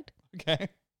inside. Okay.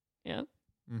 Yeah.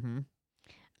 Mm-hmm.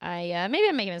 Maybe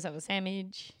I'm making myself a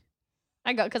sandwich.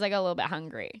 Because I got a little bit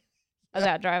hungry. I was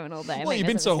out driving all day. Well, you've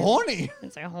been so horny.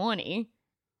 Been so horny.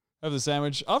 Have the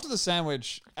sandwich. After the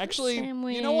sandwich, actually,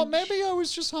 you know what? Maybe I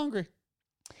was just hungry.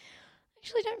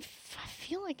 Actually, I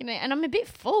feel like it. And I'm a bit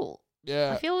full.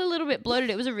 Yeah. I feel a little bit bloated.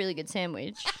 It was a really good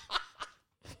sandwich.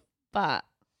 But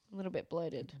a little bit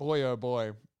bloated. Boy, oh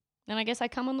boy. And I guess I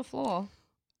come on the floor.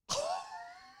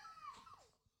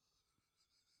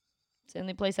 It's the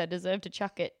only place I deserve to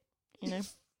chuck it, you know?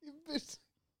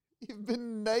 You've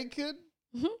been naked?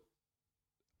 Mm-hmm.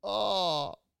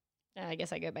 Oh. I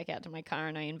guess I go back out to my car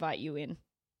and I invite you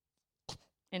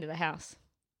into the house.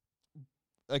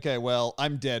 Okay, well,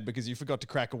 I'm dead because you forgot to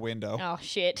crack a window. Oh,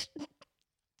 shit.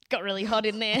 Got really hot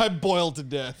in there. I boiled to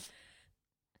death.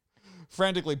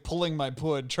 Frantically pulling my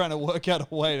pud, trying to work out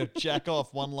a way to jack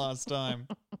off one last time.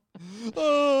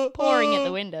 Pouring at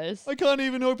the windows. I can't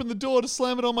even open the door to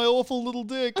slam it on my awful little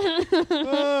dick.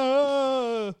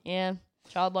 Yeah,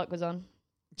 child lock was on.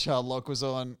 Child lock was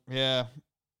on, yeah.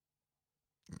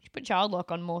 You should put child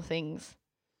lock on more things.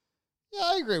 Yeah,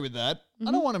 I agree with that. Mm-hmm.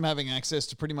 I don't want him having access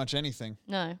to pretty much anything.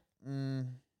 No.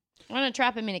 I'm going to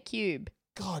trap him in a cube.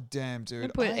 God damn,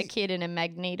 dude. Put a kid in a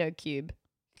Magneto cube.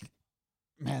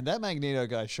 Man, that Magneto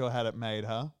guy sure had it made,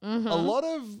 huh? Mm-hmm. A lot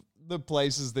of the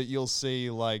places that you'll see,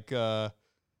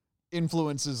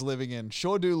 influencers living in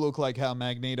sure do look like how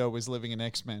Magneto was living in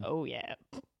X-Men. Oh, yeah.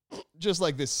 Just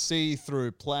like this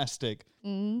see-through plastic.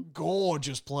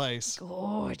 Gorgeous place.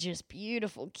 Gorgeous,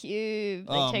 beautiful cube.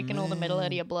 They've taken all the metal out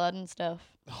of your blood and stuff.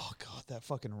 Oh, God, that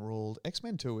fucking ruled.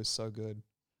 X-Men 2 is so good.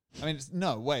 I mean,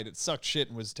 it sucked shit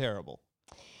and was terrible.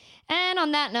 And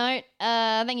on that note,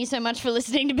 thank you so much for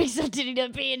listening to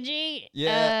BigSofTitty.png.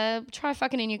 Yeah. Try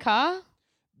fucking in your car.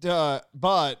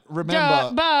 But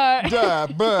remember.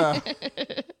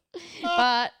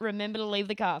 But remember to leave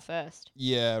the car first.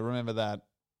 Yeah, remember that.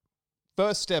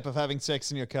 First step of having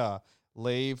sex in your car.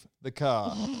 Leave the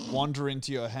car. Wander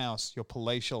into your house, your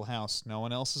palatial house. No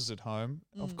one else is at home.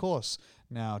 Of course.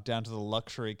 Now, down to the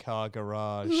luxury car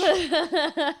garage.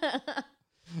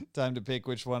 Time to pick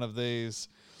which one of these.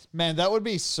 Man, that would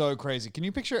be so crazy. Can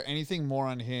you picture anything more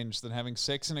unhinged than having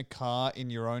sex in a car in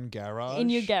your own garage? In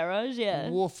your garage, yeah.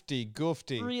 Woofty,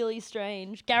 goofty. Really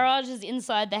strange. Garage is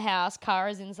inside the house. Car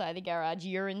is inside the garage.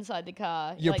 You're inside the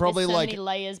car. You're probably there's so many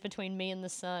layers between me and the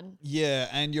sun. Yeah,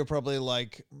 and you're probably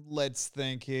let's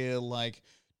think here,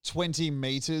 20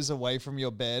 meters away from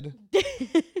your bed.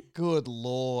 Good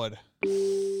Lord.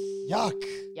 Yuck.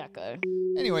 Yucko.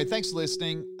 Anyway, thanks for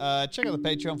listening. Check out the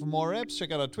Patreon for more eps.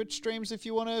 Check out our Twitch streams if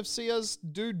you want to see us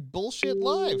do bullshit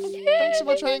live. Thanks so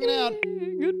much for hanging out.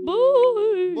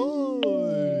 Goodbye.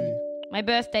 Bye. My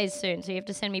birthday's soon, so you have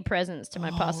to send me presents to my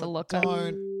parcel locker.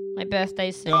 Don't. My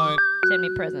birthday's soon. Don't. Send me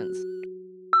presents.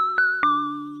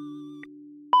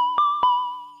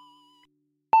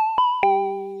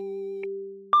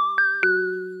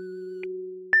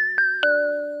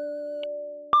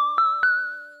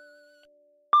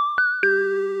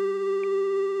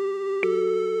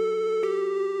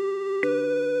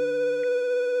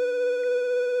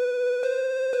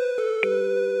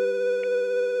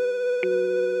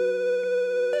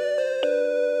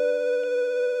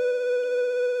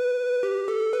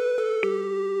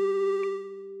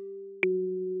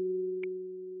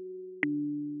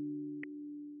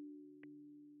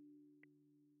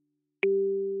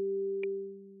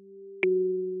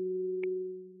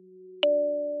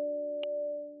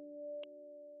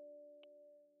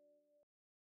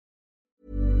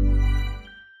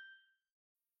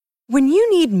 When you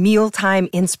need mealtime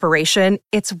inspiration,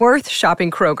 it's worth shopping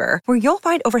Kroger, where you'll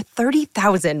find over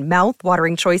 30,000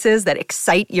 mouth-watering choices that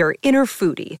excite your inner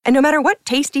foodie. And no matter what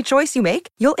tasty choice you make,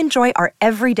 you'll enjoy our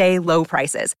everyday low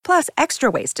prices, plus extra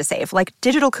ways to save, like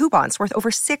digital coupons worth over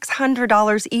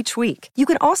 $600 each week. You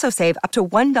can also save up to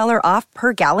 $1 off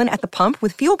per gallon at the pump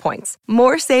with fuel points.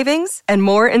 More savings and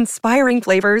more inspiring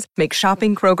flavors make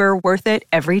shopping Kroger worth it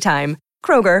every time.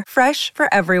 Kroger, fresh for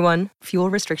everyone. Fuel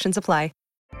restrictions apply.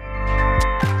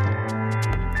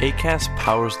 Acast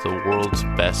powers the world's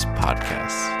best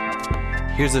podcasts.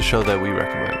 Here's a show that we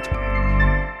recommend.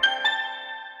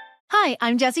 Hi,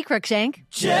 I'm Jessie Cruikshank.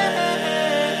 Jessie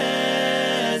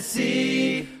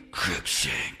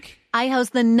Cruikshank. I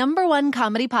host the #1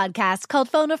 comedy podcast called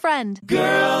Phone a Friend.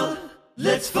 Girl,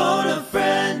 let's phone a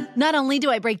friend. Not only do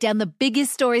I break down the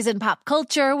biggest stories in pop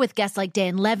culture with guests like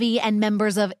Dan Levy and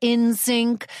members of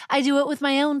NSYNC, I do it with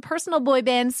my own personal boy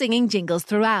band singing jingles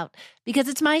throughout. Because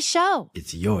it's my show.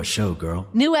 It's your show, girl.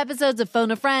 New episodes of Phone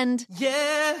a Friend.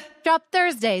 Yeah. Drop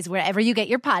Thursdays wherever you get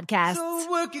your podcasts. So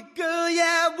work it, girl,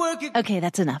 yeah, work it. Okay,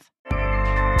 that's enough.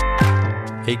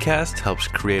 Acast helps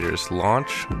creators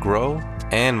launch, grow,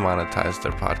 and monetize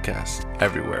their podcasts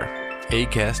everywhere.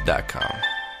 Acast.com.